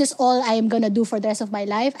 Is this all I am gonna do for the rest of my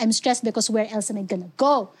life? I'm stressed because where else am I gonna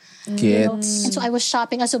go? You know? And so I was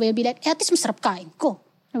shopping as a way to be like, at least masarap kain ko.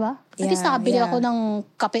 Diba? At least nakabili ako ng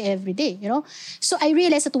kape every day, you know? So I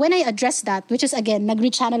realized that when I address that, which is again,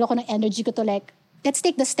 nag-rechannel ako ng energy ko to like, let's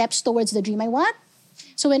take the steps towards the dream I want.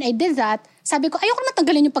 So when I did that, sabi ko, ayoko naman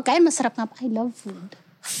tanggalin yung pagkain. Masarap nga. I love food.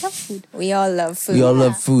 Love food. We all love food. We all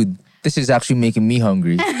love food. This is actually making me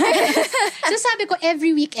hungry. So sabi ko,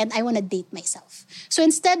 every weekend, I wanna date myself. So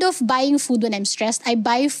instead of buying food when I'm stressed, I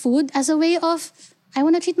buy food as a way of, I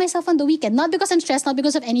wanna treat myself on the weekend. Not because I'm stressed, not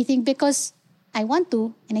because of anything, because I want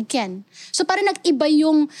to and I can. So parang nag-iba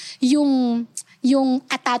yung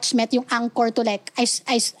attachment, yung anchor to like,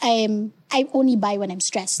 I only buy when I'm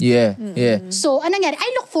stressed. Yeah, yeah. So, anong nangyari? I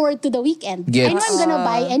look forward to the weekend. Gets. I know I'm gonna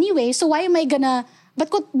buy anyway. So, why am I gonna...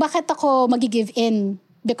 Bakit ako magi-give in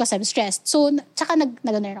because I'm stressed? So, tsaka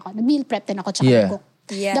nag-meal prep din ako, tsaka nag-cook.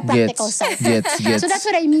 Yeah. The practical side. Gets. So, that's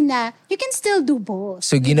what I mean na, you can still do both.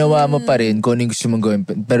 So, ginawa mo pa rin kung ano yung gusto mong gawin,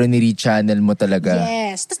 pero nire-channel mo talaga.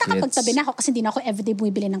 Yes. Tapos nakapagtabi na ako kasi hindi na ako everyday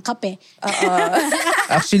bumibili ng kape.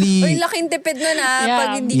 Actually... Uy, laking tipid nun Yeah.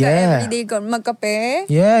 pag hindi ka everyday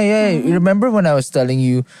magkape. Yeah. You remember when I was telling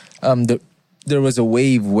you, there was a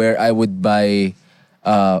wave where I would buy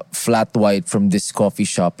flat white from this coffee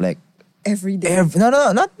shop, like Every day.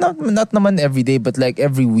 not naman every day, but like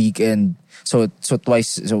every weekend. So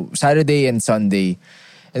twice, so Saturday and Sunday.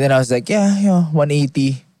 And then I was like, yeah,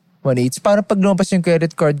 180. Para pag lumabas yung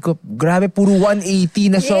credit card ko, grabe, puro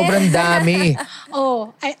 180 na sobrang dami.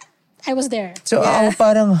 Oh, I was there. So ako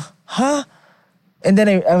parang, huh? And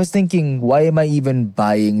then I was thinking, why am I even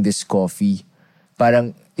buying this coffee?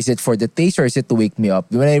 Parang, is it for the taste or is it to wake me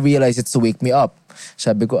up? When I realized it's to wake me up,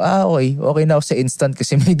 sabi ko, okay na ako sa instant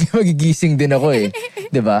kasi may magigising din ako eh.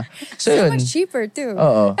 Diba? So yun. Much cheaper too.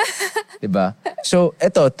 Oo. Diba? So,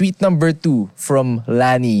 eto, tweet number 2 from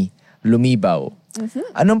Lani Lumibaw.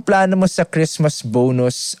 Anong plano mo sa Christmas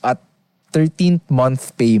bonus at 13th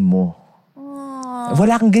month pay mo?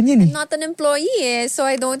 Wala kang ganyan eh. I'm not an employee so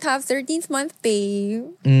I don't have 13th month pay.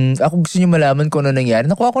 Ako gusto niyo malaman kung ano nangyari.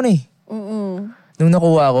 Nakuha ko na eh. Nung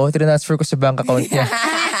nakuha ko, transfer ko sa bank account niya.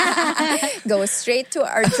 Go straight to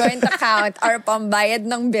our joint account, our pambayad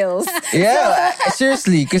ng bills. Yeah,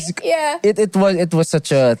 seriously, because it was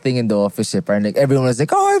such a thing in the office. Parang like everyone was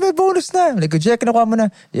like, oh, may bonus na. Like, Jech, nakuha mo na.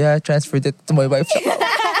 Yeah, transferred it to my wife's account.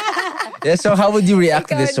 Yeah, so how would you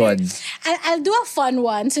react to this one? I'll do a fun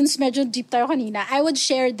one since medyo deep tayo kanina. I would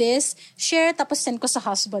share tapos send ko sa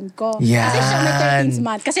husband ko. Yan. Kasi siya may 13th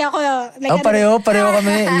month. Kasi ako, like, pareho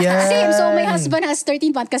kami. Yeah. Same. So my husband has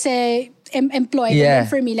 13th month kasi employed. Yeah. And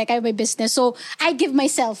then for me, like I have my business. So I give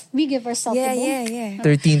myself, we give ourselves the bonus. Yeah.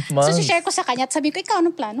 13th month. So share ko sa kanya at sabi ko, ikaw,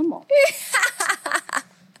 anong plano mo?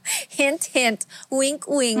 Hint, hint. Wink,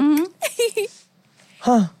 wink.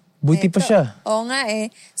 Buti pa siya. Oo nga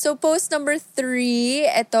eh. So post number 3,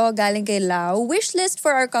 ito galing kay Lau. Wish list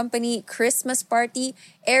for our company, Christmas party,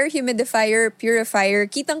 air humidifier, purifier,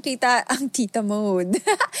 kitang-kita ang tita mode.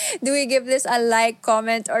 Do we give this a like,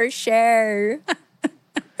 comment, or share?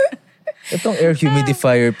 Itong air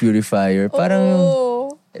humidifier, purifier, parang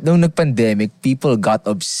nung nag-pandemic, people got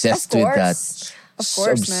obsessed with that. Of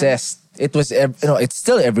course, obsessed. Man. It was, it's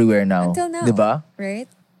still everywhere now. Until now. Diba? Right?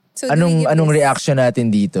 So anong reaction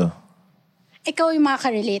natin dito? Ikaw yung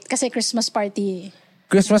makaka-relate kasi Christmas party.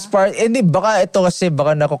 Christmas party? Hindi, baka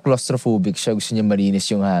nako-claustrophobic siya. Gusto niya malinis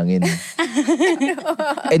yung hangin.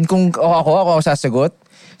 And kung ako sasagot,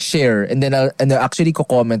 share. And then I'll actually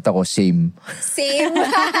ko-comment ako, same.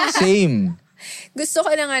 Same. Gusto ko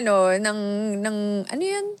ng ano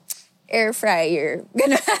yun? Air fryer.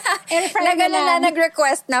 Air fryer na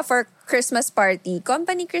nag-request na for Christmas party.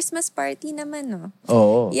 Company Christmas party naman, no?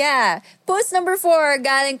 Oo. Yeah. Post number 4,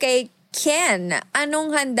 galing kay Ken.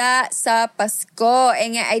 Anong handa sa Pasko?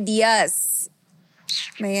 Enge ideas.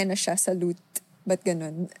 May siya, salute. Ba't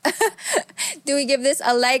ganun? Do we give this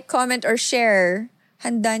a like, comment, or share?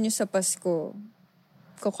 Handa nyo sa Pasko.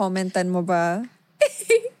 Kukomentan mo ba?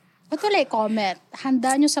 Ba't wala comment?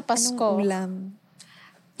 Handa nyo sa Pasko. Anong ulam?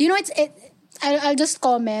 You know, I'll just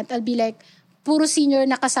comment. I'll be like, puro senior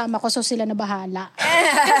na kasama ko, so sila na bahala.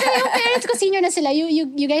 Kasi yung parents ko senior na sila.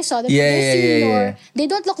 You guys saw them. They're senior. Yeah. They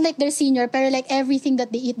don't look like they're senior, pero like everything that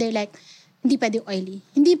they eat, they're like, hindi pwede oily.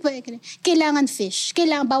 Hindi pwede. Kailangan fish.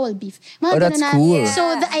 Kailangan bawal beef. That's cool.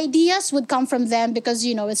 So the ideas would come from them because,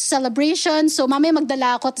 it's celebration. So mamaya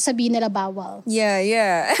magdala ako at sabihin nila bawal.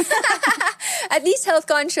 Yeah. At least health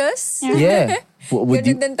conscious. Yeah.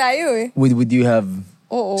 Ganun din tayo eh. Would you have...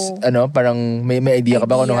 Oo. Parang may idea ka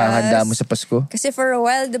ba kung anong hahanda mo sa Pasko? Kasi for a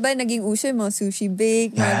while, diba, naging uso yung mga sushi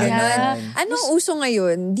bake, mga ganun. Anong uso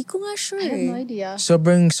ngayon? Di ko nga sure I have no idea.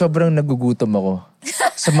 Sobrang nagugutom ako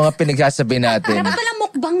sa mga pinagsasabi natin. Dapat pala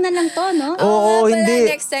mukbang na lang to, no? Oo,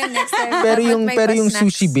 hindi. Next time. Pero yung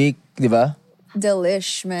sushi bake, di ba?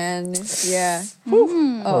 Delish, man. Yeah.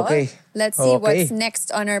 Okay. Let's see what's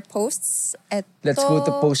next on our posts. Eto. Let's go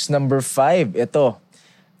to post number 5. Ito.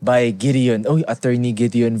 by Gideon. Oh, Attorney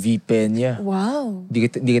Gideon V. Peña. Wow. Di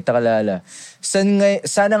kita kalala.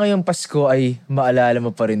 Sana ngayong Pasko ay maalala mo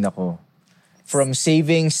pa rin ako. From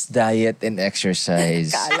savings, diet, and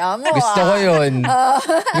exercise. Kala mo Gusto ko yun.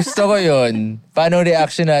 Gusto ko yun. Paano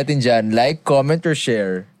reaction natin dyan? Like, comment, or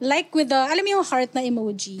share? Like with the, alam mo yung heart na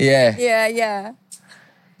emoji. Yeah. Yeah.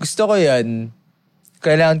 Gusto ko yan.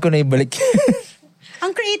 Kailangan ko na ibalik.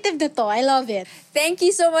 Ang creative nito. I love it. Thank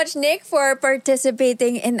you so much, Nick, for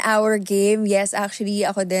participating in our game. Yes, actually,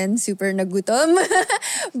 ako din super nagutom.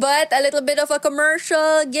 But a little bit of a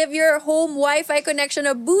commercial. Give your home Wi-Fi connection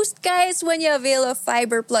a boost, guys, when you avail of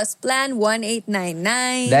Fiber Plus Plan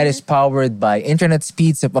 1899. That is powered by internet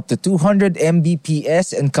speeds of up to 200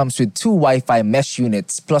 Mbps and comes with 2 Wi-Fi mesh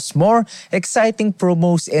units, plus more exciting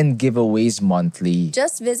promos and giveaways monthly.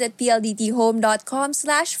 Just visit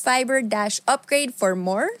pldthome.com/fiber-upgrade for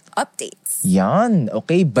more updates. Yan.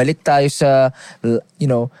 Okay, balik tayo sa,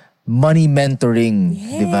 money mentoring.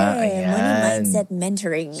 Diba? Ayan. Money mindset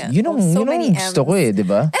mentoring. Yun ang gusto ko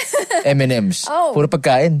diba? M&M's. Puro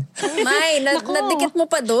pagkain. Nadikit mo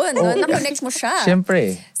pa dun. Na-connect mo siya.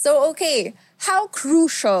 Siyempre. So, okay. How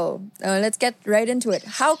crucial, let's get right into it.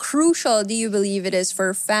 How crucial do you believe it is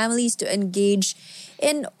for families to engage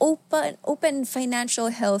in open financial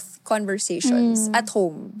health conversations at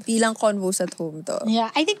home? Bilang convos at home to.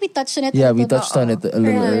 Yeah, I think we touched on it. Yeah, we touched on it a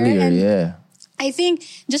little earlier. Yeah. I think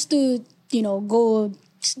just to, go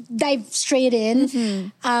dive straight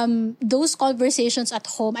in, those conversations at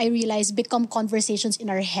home, I realize, become conversations in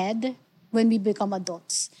our head when we become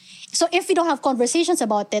adults. So if we don't have conversations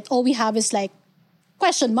about it, all we have is like,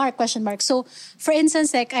 question mark. So, for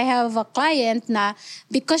instance, like I have a client na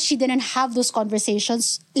because she didn't have those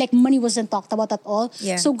conversations, like money wasn't talked about at all.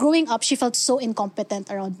 Yeah. So growing up, she felt so incompetent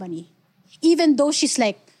around money. Even though she's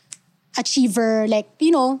like achiever, like,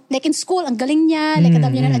 like in school, ang galing niya, like ang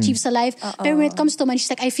dami niya na-achieve sa life. But when it comes to money, she's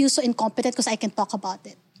like, I feel so incompetent because I can talk about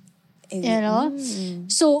it.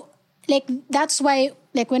 So, like, that's why,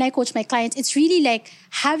 like, when I coach my clients, it's really like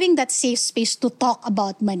having that safe space to talk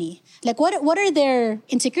about money. Like, what are their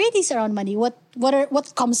insecurities around money? What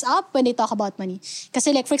comes up when they talk about money?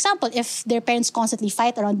 Kasi, like, for example, if their parents constantly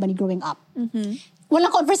fight around money growing up,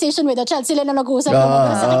 walang conversation with the child. Sila na nag-uusap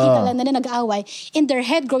sa nakita lang na nag-aaway. In their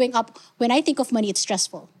head growing up, when I think of money, it's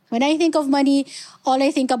stressful. When I think of money, all I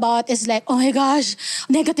think about is like, oh my gosh,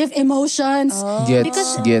 negative emotions.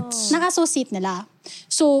 Because naka-associate nila.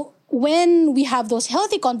 So, when we have those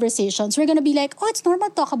healthy conversations, we're gonna be like, oh, it's normal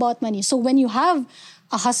to talk about money. So when you have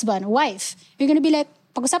a husband, a wife, you're gonna be like,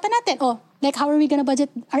 pag-usapan natin, like how are we gonna budget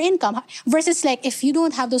our income? Versus like, if you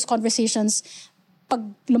don't have those conversations, pag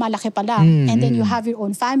lumalaki pa lang, and then you have your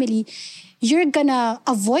own family, you're gonna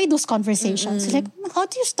avoid those conversations. Like, how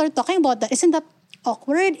do you start talking about that? Isn't that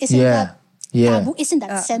awkward? Isn't that taboo? Isn't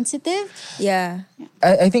that sensitive? Yeah.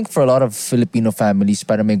 I think for a lot of Filipino families,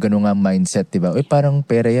 parang may ganun nga mindset, diba? Uy, parang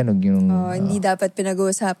pera yan. Hindi dapat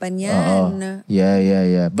pinag-uusapan yan.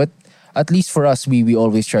 Yeah. But at least for us, we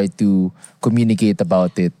always try to communicate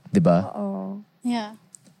about it, diba? Yeah.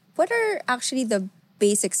 What are actually the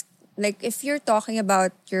basics? Like, if you're talking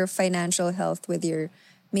about your financial health with your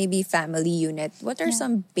maybe family unit, what are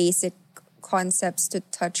some basic concepts to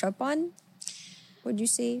touch upon? Would you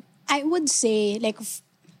say? I would say, like,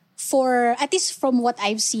 for, at least from what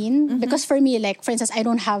I've seen, because for me, like, for instance, I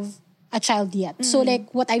don't have a child yet. So,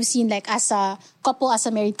 like, what I've seen, like, as a couple, as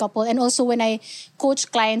a married couple, and also when I coach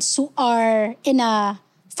clients who are in a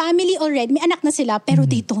family already, may anak na sila, pero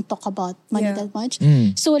they don't talk about money that much.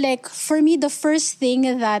 So, like, for me, the first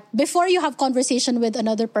thing that, before you have conversation with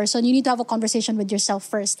another person, you need to have a conversation with yourself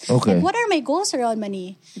first. Okay. Like, what are my goals around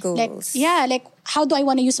money? Goals. Like, how do I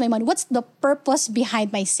want to use my money? What's the purpose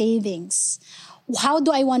behind my savings? How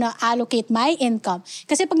do I want to allocate my income?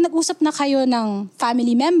 Kasi pag nag-usap na kayo ng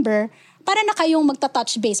family member, para na kayong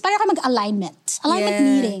magta-touch base, para ka mag-alignment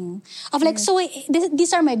meeting. Of like, so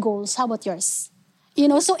these are my goals, how about yours?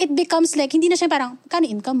 So it becomes like, hindi na siya parang, kano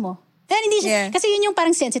income mo? Hindi siya, kasi yun yung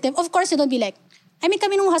parang sensitive. Of course, you don't be like,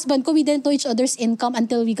 kami nung husband ko, we didn't know each other's income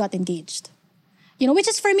until we got engaged. Which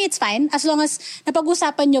is for me, it's fine. As long as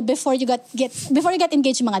napag-usapan nyo before you get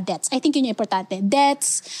engaged yung mga debts. I think yun yung importante.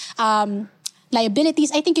 Debts,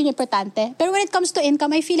 liabilities, I think yun yung importante. Pero when it comes to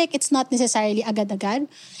income, I feel like it's not necessarily agad-agad.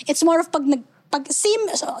 It's more of pag same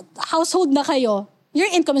household na kayo, your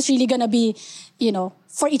income is really gonna be,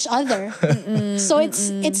 for each other. So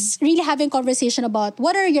it's really having conversation about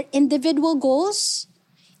what are your individual goals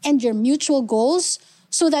and your mutual goals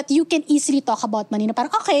so that you can easily talk about money. Na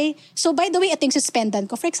parang, okay, so by the way, ito yung suspendan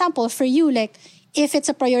ko. For example, for you, like, if it's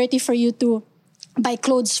a priority for you to buy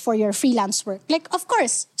clothes for your freelance work. Like, of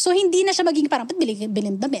course. So, hindi na siya maging parang, ba't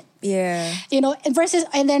bilhin damit? Yeah.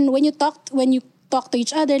 And then when you talk to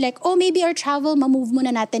each other, like, oh, maybe our travel, ma-move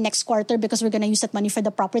muna natin next quarter because we're gonna use that money for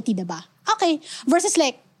the property, diba? Okay. Versus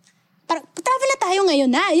like, parang, travel na tayo ngayon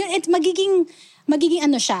na. It magiging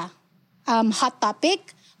ano siya, hot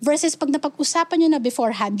topic. Versus pag napag-usapan nyo na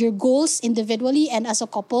beforehand, your goals individually and as a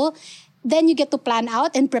couple, then you get to plan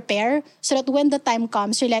out and prepare so that when the time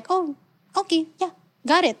comes, you're like, oh, okay, yeah,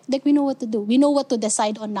 got it. Like, we know what to do. We know what to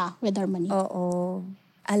decide on na with our money. Oo.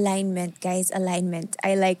 Alignment, guys. Alignment.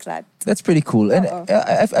 I like that. That's pretty cool. And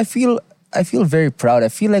I feel very proud. I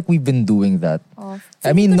feel like we've been doing that. Oh,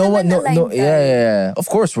 I mean, no one, aligned yeah. Of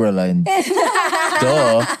course we're aligned.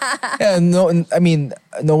 Duh. Yeah,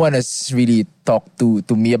 no one has really talked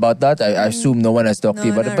to me about that. I assume no one has talked to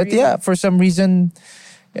you about it. But really. yeah, for some reason,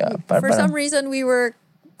 For some reason, we were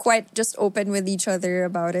quite just open with each other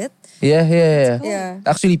about it. Yeah. Cool. Yeah.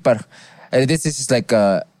 Actually, this is like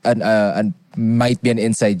might be an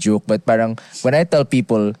inside joke, but parang when I tell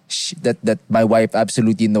people that my wife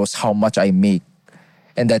absolutely knows how much I make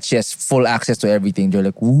and that she has full access to everything, they're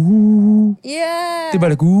like, ooh. Yeah. Diba?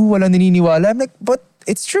 Like, ooh, walang naniniwala. I'm like, but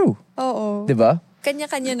it's true. Oo. Diba?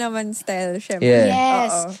 Kanya-kanya naman style, syempre. Yeah.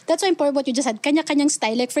 Yes. Uh-oh. That's so important what you just said. Kanya-kanyang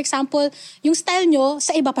style. Like, for example, yung style nyo,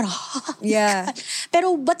 sa iba parang, Yeah.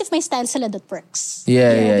 Pero what if my style sila that works?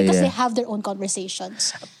 Yeah. Because they have their own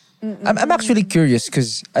conversations. I'm actually curious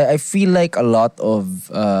because I feel like a lot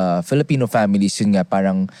of Filipino families, yun nga,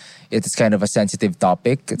 parang it's kind of a sensitive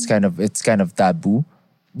topic. It's kind of taboo.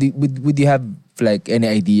 Would you have like any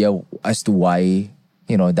idea as to why,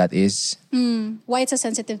 that is? Why it's a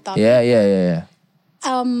sensitive topic? Yeah.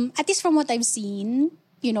 At least from what I've seen,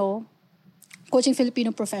 coaching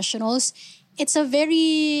Filipino professionals, it's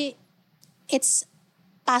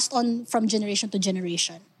passed on from generation to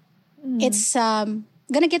generation. It's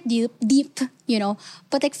gonna get deep,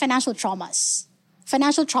 but like financial traumas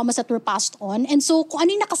that were passed on. And so, kung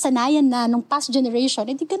ano yung nakasanayan na nung past generation,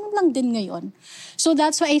 edi ganun lang din ngayon. So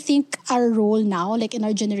that's why I think our role now, like in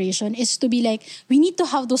our generation, is to be like, we need to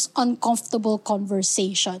have those uncomfortable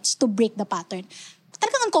conversations to break the pattern.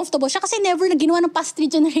 Talagang uncomfortable siya kasi never na ginawa ng past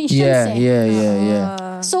 3 generations.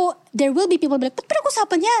 Yeah. So, there will be people like, ba't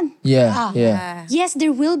pinag-usapan yan? Yeah. Yes,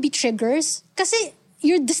 there will be triggers kasi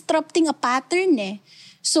you're disrupting a pattern eh.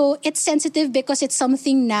 So, it's sensitive because it's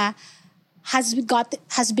something na has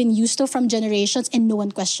been used to from generations and no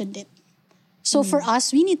one questioned it. So, for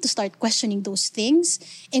us, we need to start questioning those things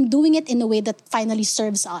and doing it in a way that finally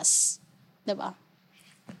serves us. Diba?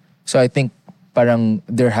 So I think parang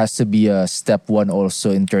there has to be a step 1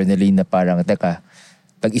 also internally na parang, teka,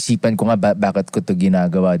 pag-isipan ko nga bakit ko to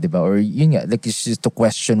ginagawa, di ba? Or yun nga, like it's just to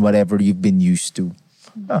question whatever you've been used to.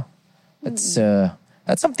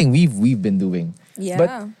 That's something we've been doing. Yeah. But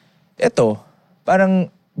ito,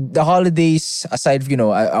 parang the holidays, aside from,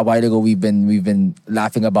 a while ago we've been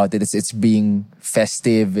laughing about it. It's being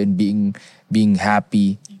festive and being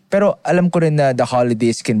happy. Pero alam ko rin na the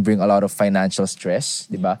holidays can bring a lot of financial stress,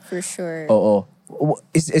 di ba? For sure. Oo.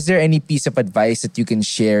 Is there any piece of advice that you can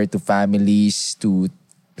share to families, to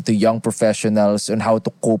young professionals on how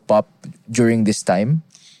to cope up during this time?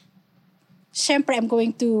 Siyempre, I'm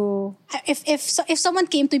going to, if someone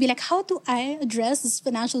came to be like, how do I address this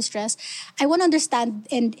financial stress? I want to understand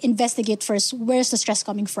and investigate first, where's the stress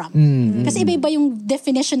coming from? Kasi iba-iba yung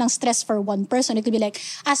definition ng stress for one person. It could be like,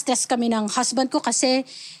 stress kami ng husband ko kasi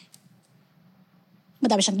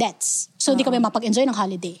madami siyang debts. So, hindi kami mapag-enjoy ng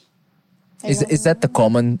holiday. Is that the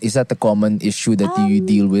common issue that you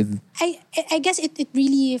deal with? I guess it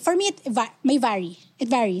really, for me, it may vary. It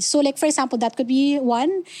varies. So like, for example, that could be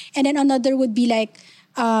one. And then another would be like,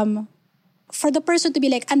 for the person to be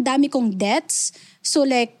like, ang dami kong debts. So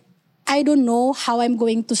like, I don't know how I'm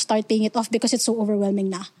going to start paying it off because it's so overwhelming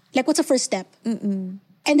na. Like, what's the first step? And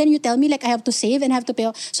then you tell me like, I have to save and have to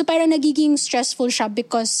pay. So parang nagiging stressful siya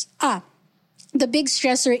because, the big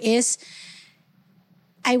stressor is,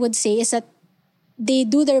 I would say, is that they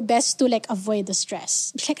do their best to like avoid the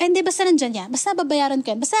stress. Like, hindi, basta nandyan yan. Basta babayaran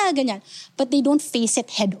ko yan. Basta ganyan. But they don't face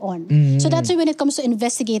it head on. So that's why when it comes to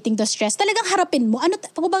investigating the stress, talagang harapin mo.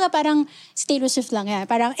 Kumbaga parang Taylor Swift lang yan.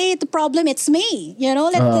 Parang, the problem, it's me.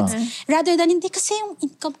 Rather than, hindi, kasi yung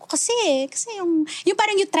income ko kasi yung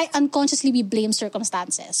parang you try unconsciously, we blame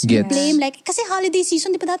circumstances. We blame like, kasi holiday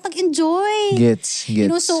season, di ba dapat mag-enjoy? Gets.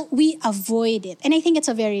 So we avoid it. And I think it's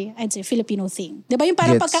a very, I'd say, Filipino thing. Di ba yung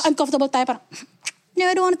parang pagka-uncomfortable tayo, parang, no,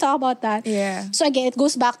 I don't want to talk about that. Yeah. So again, it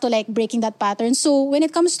goes back to like breaking that pattern. So when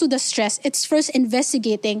it comes to the stress, it's first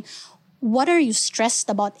investigating what are you stressed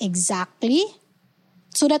about exactly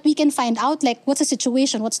so that we can find out like what's the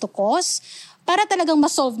situation, what's the cause, para talagang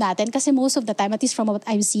ma-solve natin. Kasi most of the time, at least from what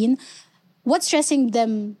I've seen, what's stressing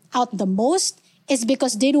them out the most is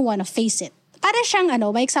because they don't want to face it. Para siyang,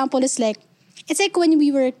 my example is like, it's like when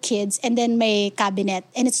we were kids and then may cabinet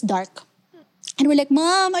and it's dark. And we're like,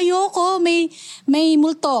 Mom, ayoko, may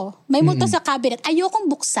multo. May multo sa cabinet. Ayokong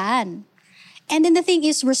buksan. And then the thing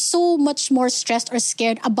is, we're so much more stressed or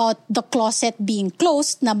scared about the closet being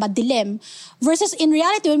closed, na madilim, versus in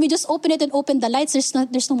reality, when we just open it and open the lights,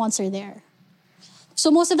 there's no monster there. So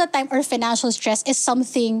most of the time, our financial stress is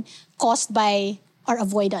something caused by our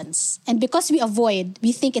avoidance. And because we avoid,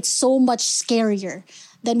 we think it's so much scarier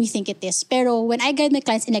than we think it is. Pero when I guide my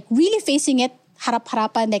clients in like really facing it,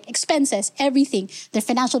 harap-harapan, like expenses, everything, their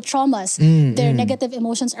financial traumas, their negative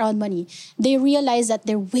emotions around money, they realize that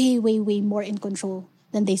they're way, way, way more in control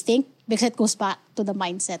than they think because it goes back to the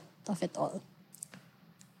mindset of it all.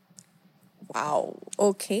 Wow.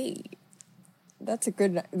 Okay.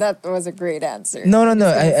 That was a great answer. No.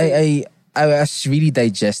 I was really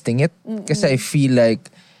digesting it because I feel like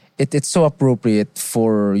it's so appropriate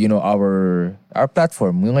for, our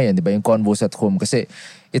platform ngayon, di ba? Yung Convos at Home kasi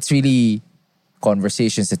it's really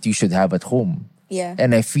conversations that you should have at home. Yeah.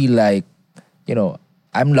 And I feel like,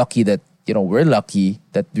 I'm lucky that, we're lucky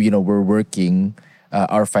that, we're working,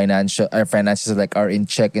 our finances like are in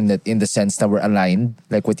check in the sense that we're aligned,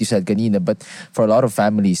 like what you said kanina. But for a lot of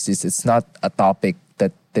families, it's not a topic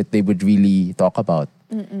that they would really talk about.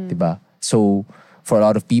 Diba? So, for a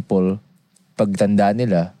lot of people, pagtanda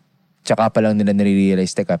nila, tsaka pa lang nila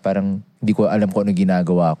nare-realize, teka, parang hindi ko alam kung ano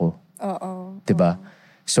ginagawa ko. Oo. Diba?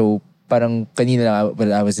 So, parang kanina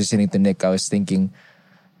when I was listening to Nik, I was thinking,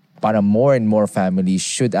 parang more and more families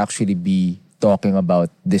should actually be talking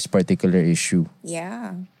about this particular issue.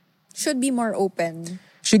 Yeah. Should be more open.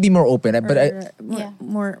 But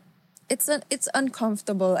more. It's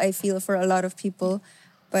uncomfortable, I feel, for a lot of people.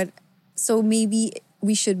 But so maybe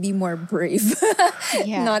we should be more brave,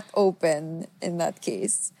 not open in that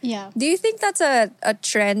case. Yeah. Do you think that's a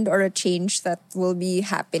trend or a change that will be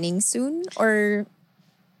happening soon? Or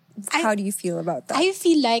how do you feel about that? I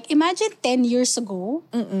feel like, imagine 10 years ago,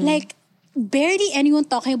 like barely anyone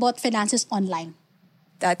talking about finances online.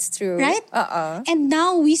 That's true. Right? And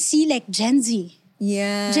now we see like Gen Z.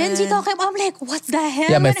 Yeah. Gen Z talking about, I'm like, what the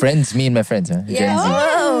hell? yeah, me and my friends, huh? Yeah. Gen Z.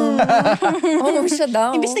 Oh, siya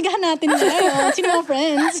daw. Imbestigahan natin sila. Sino mga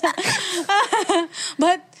friends?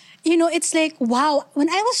 But, it's like, wow.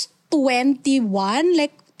 When I was 21,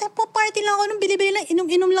 like, party lang ako nung bili-bili lang,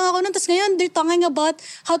 inom lang ako nung. Tapos ngayon, they're talking about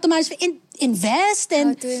how to manage, invest.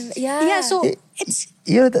 And yeah, so it's...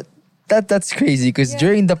 That's crazy because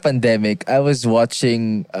during the pandemic, I was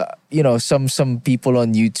watching, some people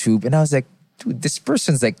on YouTube and I was like, dude, this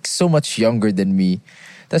person's like so much younger than me.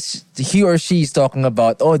 That's he or she is talking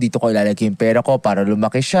about, dito ko ilalagay yung pera ko para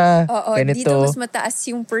lumaki siya. Ganito. Dito mas mataas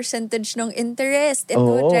yung percentage ng interest.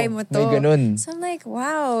 Ito, try mo to. May ganun. So I'm like,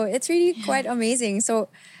 wow, it's really quite amazing. So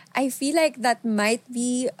I feel like that might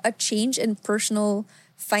be a change in personal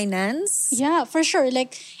finance. Yeah, for sure.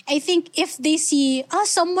 Like, I think if they see,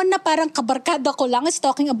 someone na parang kabarkada ko lang is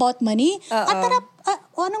talking about money, tara,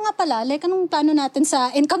 ano nga pala, like, anong plano natin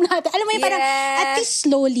sa income natin? Alam mo yun, parang, at least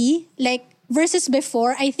slowly, like, versus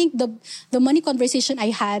before, I think the money conversation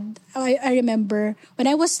I had, I remember, when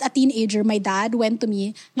I was a teenager, my dad went to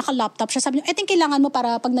me, naka-laptop siya, sabi niya, I think kailangan mo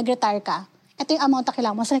para pag nag-retire ka, ito yung amount na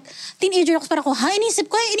kailangan mo. So like, teenager ako, parang ako, inisip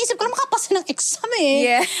ko lang makapasa ng exam eh.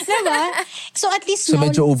 Yeah. Diba? So at least so now,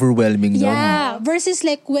 medyo overwhelming. yeah, versus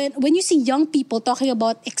like when you see young people talking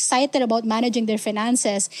about, excited about managing their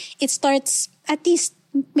finances, it starts, at least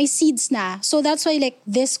may seeds na. So that's why like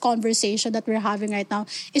this conversation that we're having right now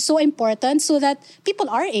is so important so that people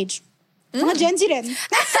our age, mga Gen Z rin,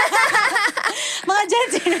 mga Gen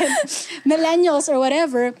Z rin, millennials or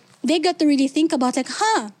whatever, they get to really think about like,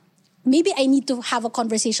 maybe I need to have a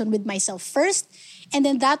conversation with myself first. And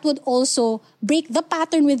then that would also break the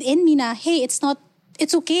pattern within me na, hey, it's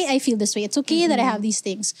okay I feel this way. It's okay that I have these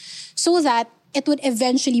things. So that it would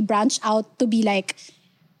eventually branch out to be like,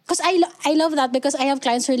 because I love that because I have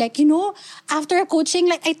clients who are like, after a coaching,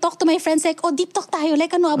 like I talk to my friends like, deep talk tayo,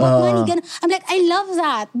 like about money. Ganun. I'm like, I love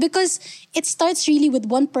that because it starts really with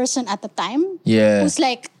one person at a time. Yeah. Who's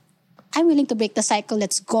like, I'm willing to break the cycle.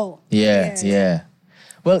 Let's go. Yeah.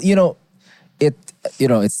 Well,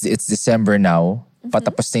 it's December now.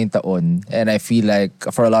 Patapos na yung taon. And I feel like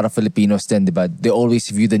for a lot of Filipinos then, diba, they always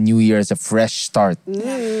view the new year as a fresh start.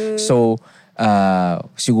 So,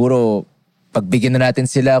 siguro, pagbigyan na natin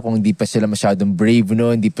sila kung hindi pa sila masyadong brave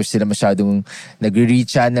noon, hindi pa sila masyadong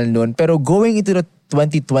nagre-rechannel noon. Pero going into the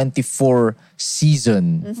 2024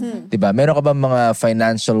 season, diba? Meron ka ba mga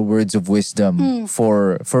financial words of wisdom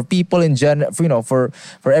for people in general, for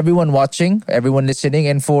everyone watching, everyone listening,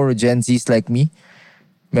 and for Gen Zs like me?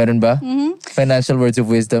 Meron ba? Financial words of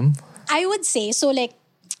wisdom? I would say, so like,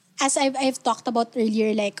 as I've talked about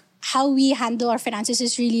earlier, like how we handle our finances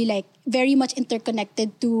is really like very much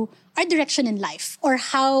interconnected to our direction in life or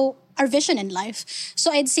how our vision in life.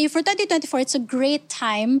 So I'd say for 2024, it's a great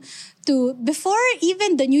time to, before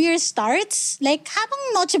even the New Year starts, like habang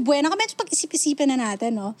Noche Buena, medyo pag-isip-isipin na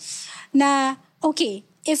natin, no? Na, okay,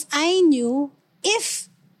 if I knew, if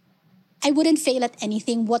I wouldn't fail at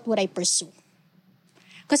anything, what would I pursue?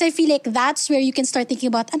 Because I feel like that's where you can start thinking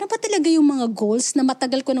about, ano ba talaga yung mga goals na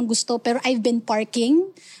matagal ko nang gusto pero I've been parking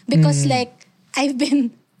because like I've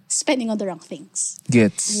been spending on the wrong things.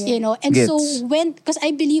 Gets. You know, and Gets. so because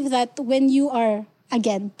I believe that when you are,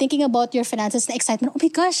 again, thinking about your finances, the excitement, oh my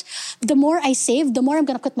gosh, the more I save, the more I'm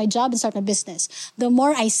gonna quit my job and start my business. The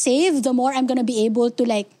more I save, the more I'm gonna be able to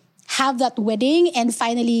like have that wedding and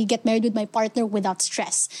finally get married with my partner without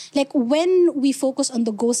stress. Like when we focus on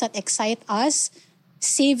the goals that excite us,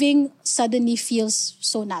 saving suddenly feels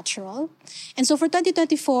so natural. And so for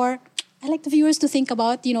 2024, I like the viewers to think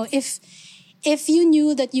about, you know, if you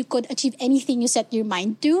knew that you could achieve anything you set your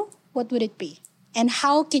mind to, what would it be? And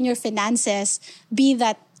how can your finances be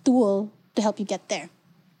that tool to help you get there?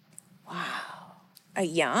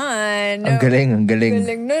 Ayan. Ang galing, ang galing.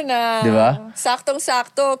 Galing nun ah. Diba?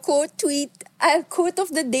 Saktong-sakto. Quote of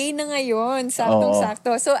the day na ngayon.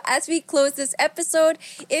 Saktong-sakto. So as we close this episode,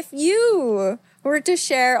 if you were to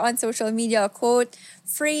share on social media a quote,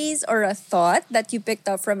 phrase, or a thought that you picked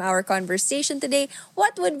up from our conversation today,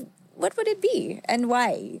 what would it be and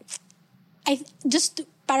why?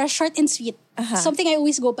 Para short and sweet, something I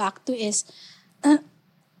always go back to is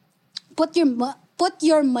put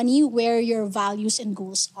your money where your values and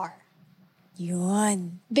goals are.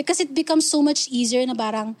 Yun. Because it becomes so much easier na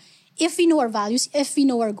parang if we know our values, if we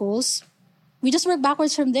know our goals, we just work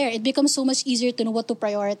backwards from there. It becomes so much easier to know what to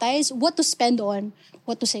prioritize, what to spend on,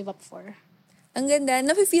 what to save up for. Ang ganda.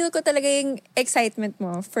 Nafe-feel ko talaga yung excitement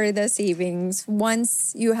mo for the savings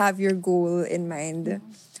once you have your goal in mind.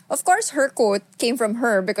 Of course, her quote came from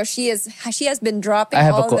her because she has been dropping I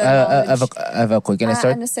have all a quote. the knowledge. I have a quote. Can I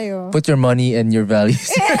start? Ano sa'yo? Put your money and your values.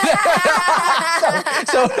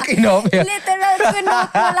 so kinopia. Literal,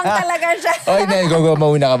 kinote mo lang talaga siya. Okay, go.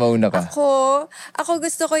 Mauna ka. Ako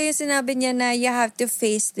gusto ko yung sinabi niya na you have to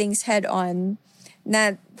face things head on.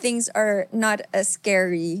 Na things are not as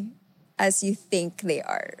scary as you think they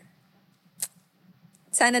are.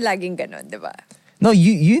 Sana laging ganon, di ba? No,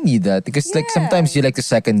 you need that because like sometimes you like to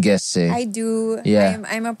second guess. I do. Yeah.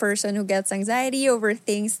 I'm a person who gets anxiety over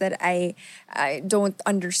things that I don't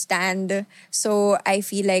understand. So I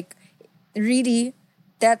feel like really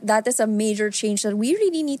that is a major change that we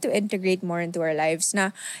really need to integrate more into our lives.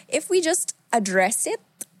 Na if we just address it,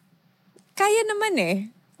 kaya naman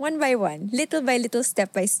eh. One by one, little by little,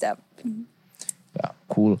 step by step. Yeah,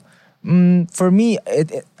 cool. For me,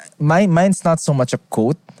 mine's not so much a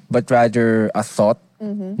quote, but rather a thought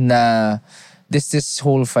na this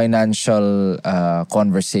whole financial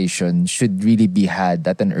conversation should really be had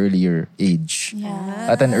at an earlier age,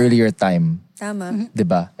 at an earlier time. Tama.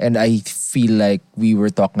 Diba? And I feel like we were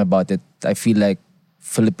talking about it. I feel like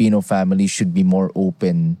Filipino families should be more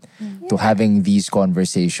open to having these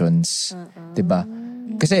conversations. Diba?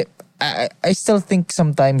 Kasi I still think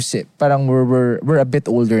sometimes parang we're a bit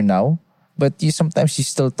older now, but sometimes you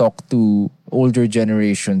still talk to older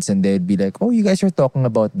generations and they'd be like, "Oh, you guys are talking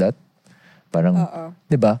about that." Parang,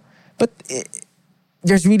 'di ba? But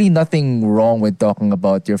there's really nothing wrong with talking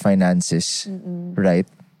about your finances, right?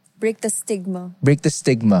 Break the stigma. Break the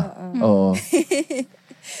stigma. Oo.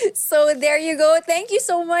 So there you go. Thank you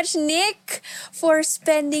so much, Nick, for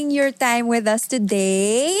spending your time with us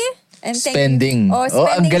today. And Spending.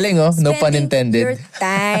 Ang galing, oh. No pun intended. Your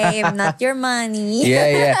time, not your money.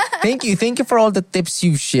 Yeah. Thank you for all the tips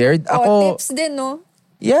you've shared. Tips din, no?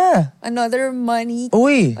 Yeah. Another money.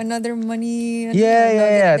 Uy. Another money.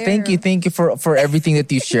 Yeah. Thank you for everything that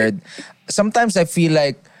you shared. Sometimes I feel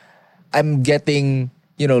like I'm getting,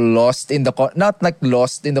 lost in the not like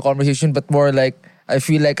lost in the conversation, but more like I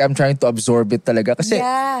feel like I'm trying to absorb it talaga. Kasi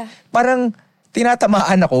parang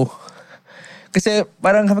tinatamaan ako. Kasi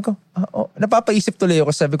parang sabi ko, napapaisip tuloy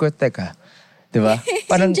ako. Sabi ko, teka, di ba?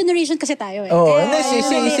 Parang, same generation kasi tayo eh.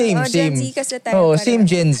 Same. Gen Z kasi tayo. Same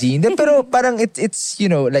Gen Z. Pero parang it's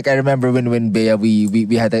like I remember when Bea,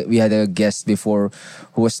 we had a guest before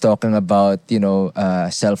who was talking about,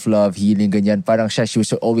 self-love, healing, ganyan. Parang she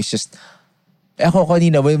was always just, ako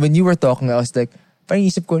kanina, when you were talking, I was like, parang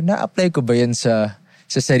isip ko, na-apply ko ba yan sa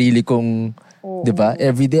sa sarili kong, di ba?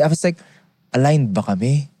 Every day, I was like, aligned ba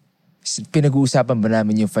kami? Pinag-uusapan ba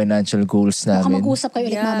namin yung financial goals namin? Baka mag-usap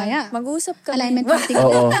kayo ulit mamaya. Mag-usap kami. Alignment meeting.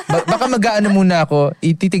 Oo. Baka mag-aano muna ako.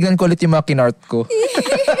 Ititignan ko ulit yung mga kinart ko.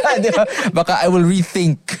 Diba? Baka I will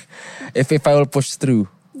rethink if I will push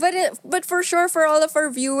through. But for sure, for all of our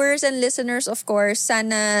viewers and listeners, of course,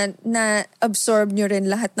 sana na-absorb nyo rin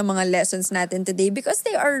lahat ng mga lessons natin today because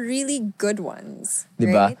they are really good ones.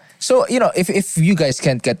 Diba? Right? So, if you guys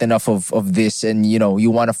can't get enough of this and, you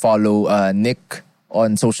want to follow Nik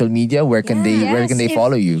on social media, where can they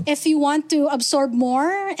follow you? If you want to absorb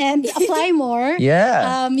more and apply more,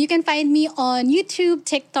 you can find me on YouTube,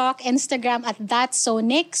 TikTok, Instagram at That's So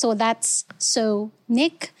Nik. So that's So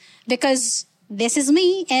Nik because this is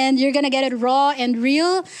me and you're gonna get it raw and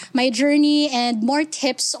real, my journey and more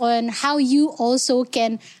tips on how you also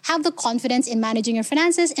can have the confidence in managing your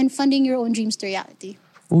finances and funding your own dreams to reality.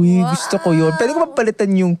 Uy, gusto ko yun. Pwede ko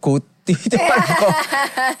mapalitan yung quote.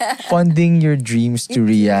 Funding your dreams to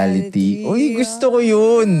reality. Uy, gusto ko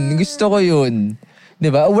yun. Gusto ko yun.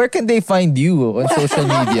 Diba? Where can they find you on social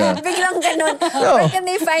media? Biglang ganun. Where can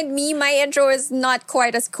they find me? My intro is not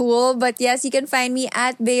quite as cool. But yes, you can find me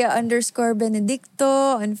at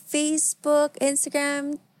Bea_Benedicto on Facebook,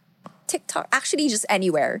 Instagram, TikTok. Actually, just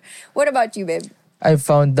anywhere. What about you, babe? I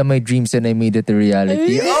found my dreams and I made it a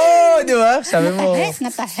reality. Oh, di ba? Sabi mo.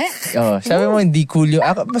 Natahe. Oh, sabi mo hindi cool yung,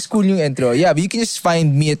 mas cool yung intro. Yeah, but you can just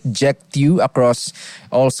find me at Jech across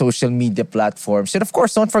all social media platforms. And of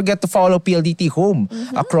course, don't forget to follow PLDT Home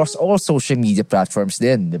across all social media platforms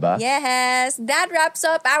din, di ba? Yes, that wraps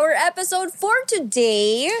up our episode for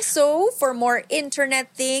today. So, for more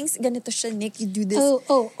internet things, ganito siya, Nik, you do this.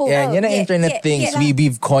 Yan ang internet things.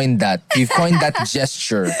 We've coined that. We've coined that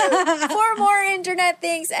gesture. For more internet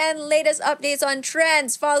things and latest updates on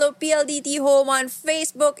trends, follow PLDT Home on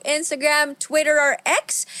Facebook, Instagram, Twitter or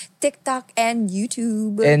X, TikTok, and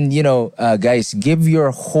YouTube. And guys, give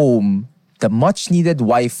your home the much needed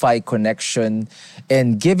Wi-Fi connection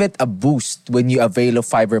and give it a boost when you avail of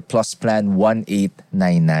Fiber Plus Plan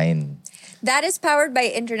 1899. That is powered by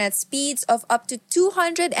internet speeds of up to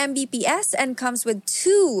 200 Mbps and comes with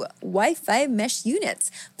 2 Wi-Fi mesh units,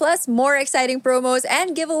 plus more exciting promos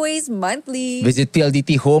and giveaways monthly. Visit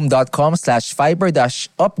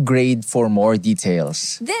pldthome.com/fiber-upgrade for more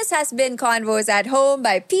details. This has been Convos at Home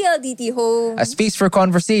by PLDT Home. A space for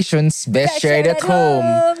conversations best shared at home.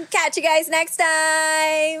 Catch you guys next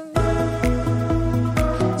time.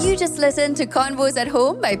 You just listened to Convos at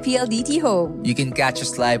Home by PLDT Home. You can catch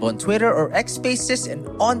us live on Twitter or X Spaces and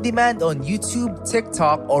on demand on YouTube,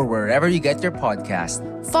 TikTok, or wherever you get your podcast.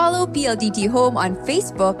 Follow PLDT Home on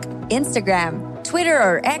Facebook, Instagram, Twitter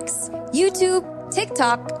or X, YouTube,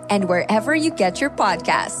 TikTok, and wherever you get your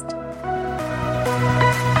podcast.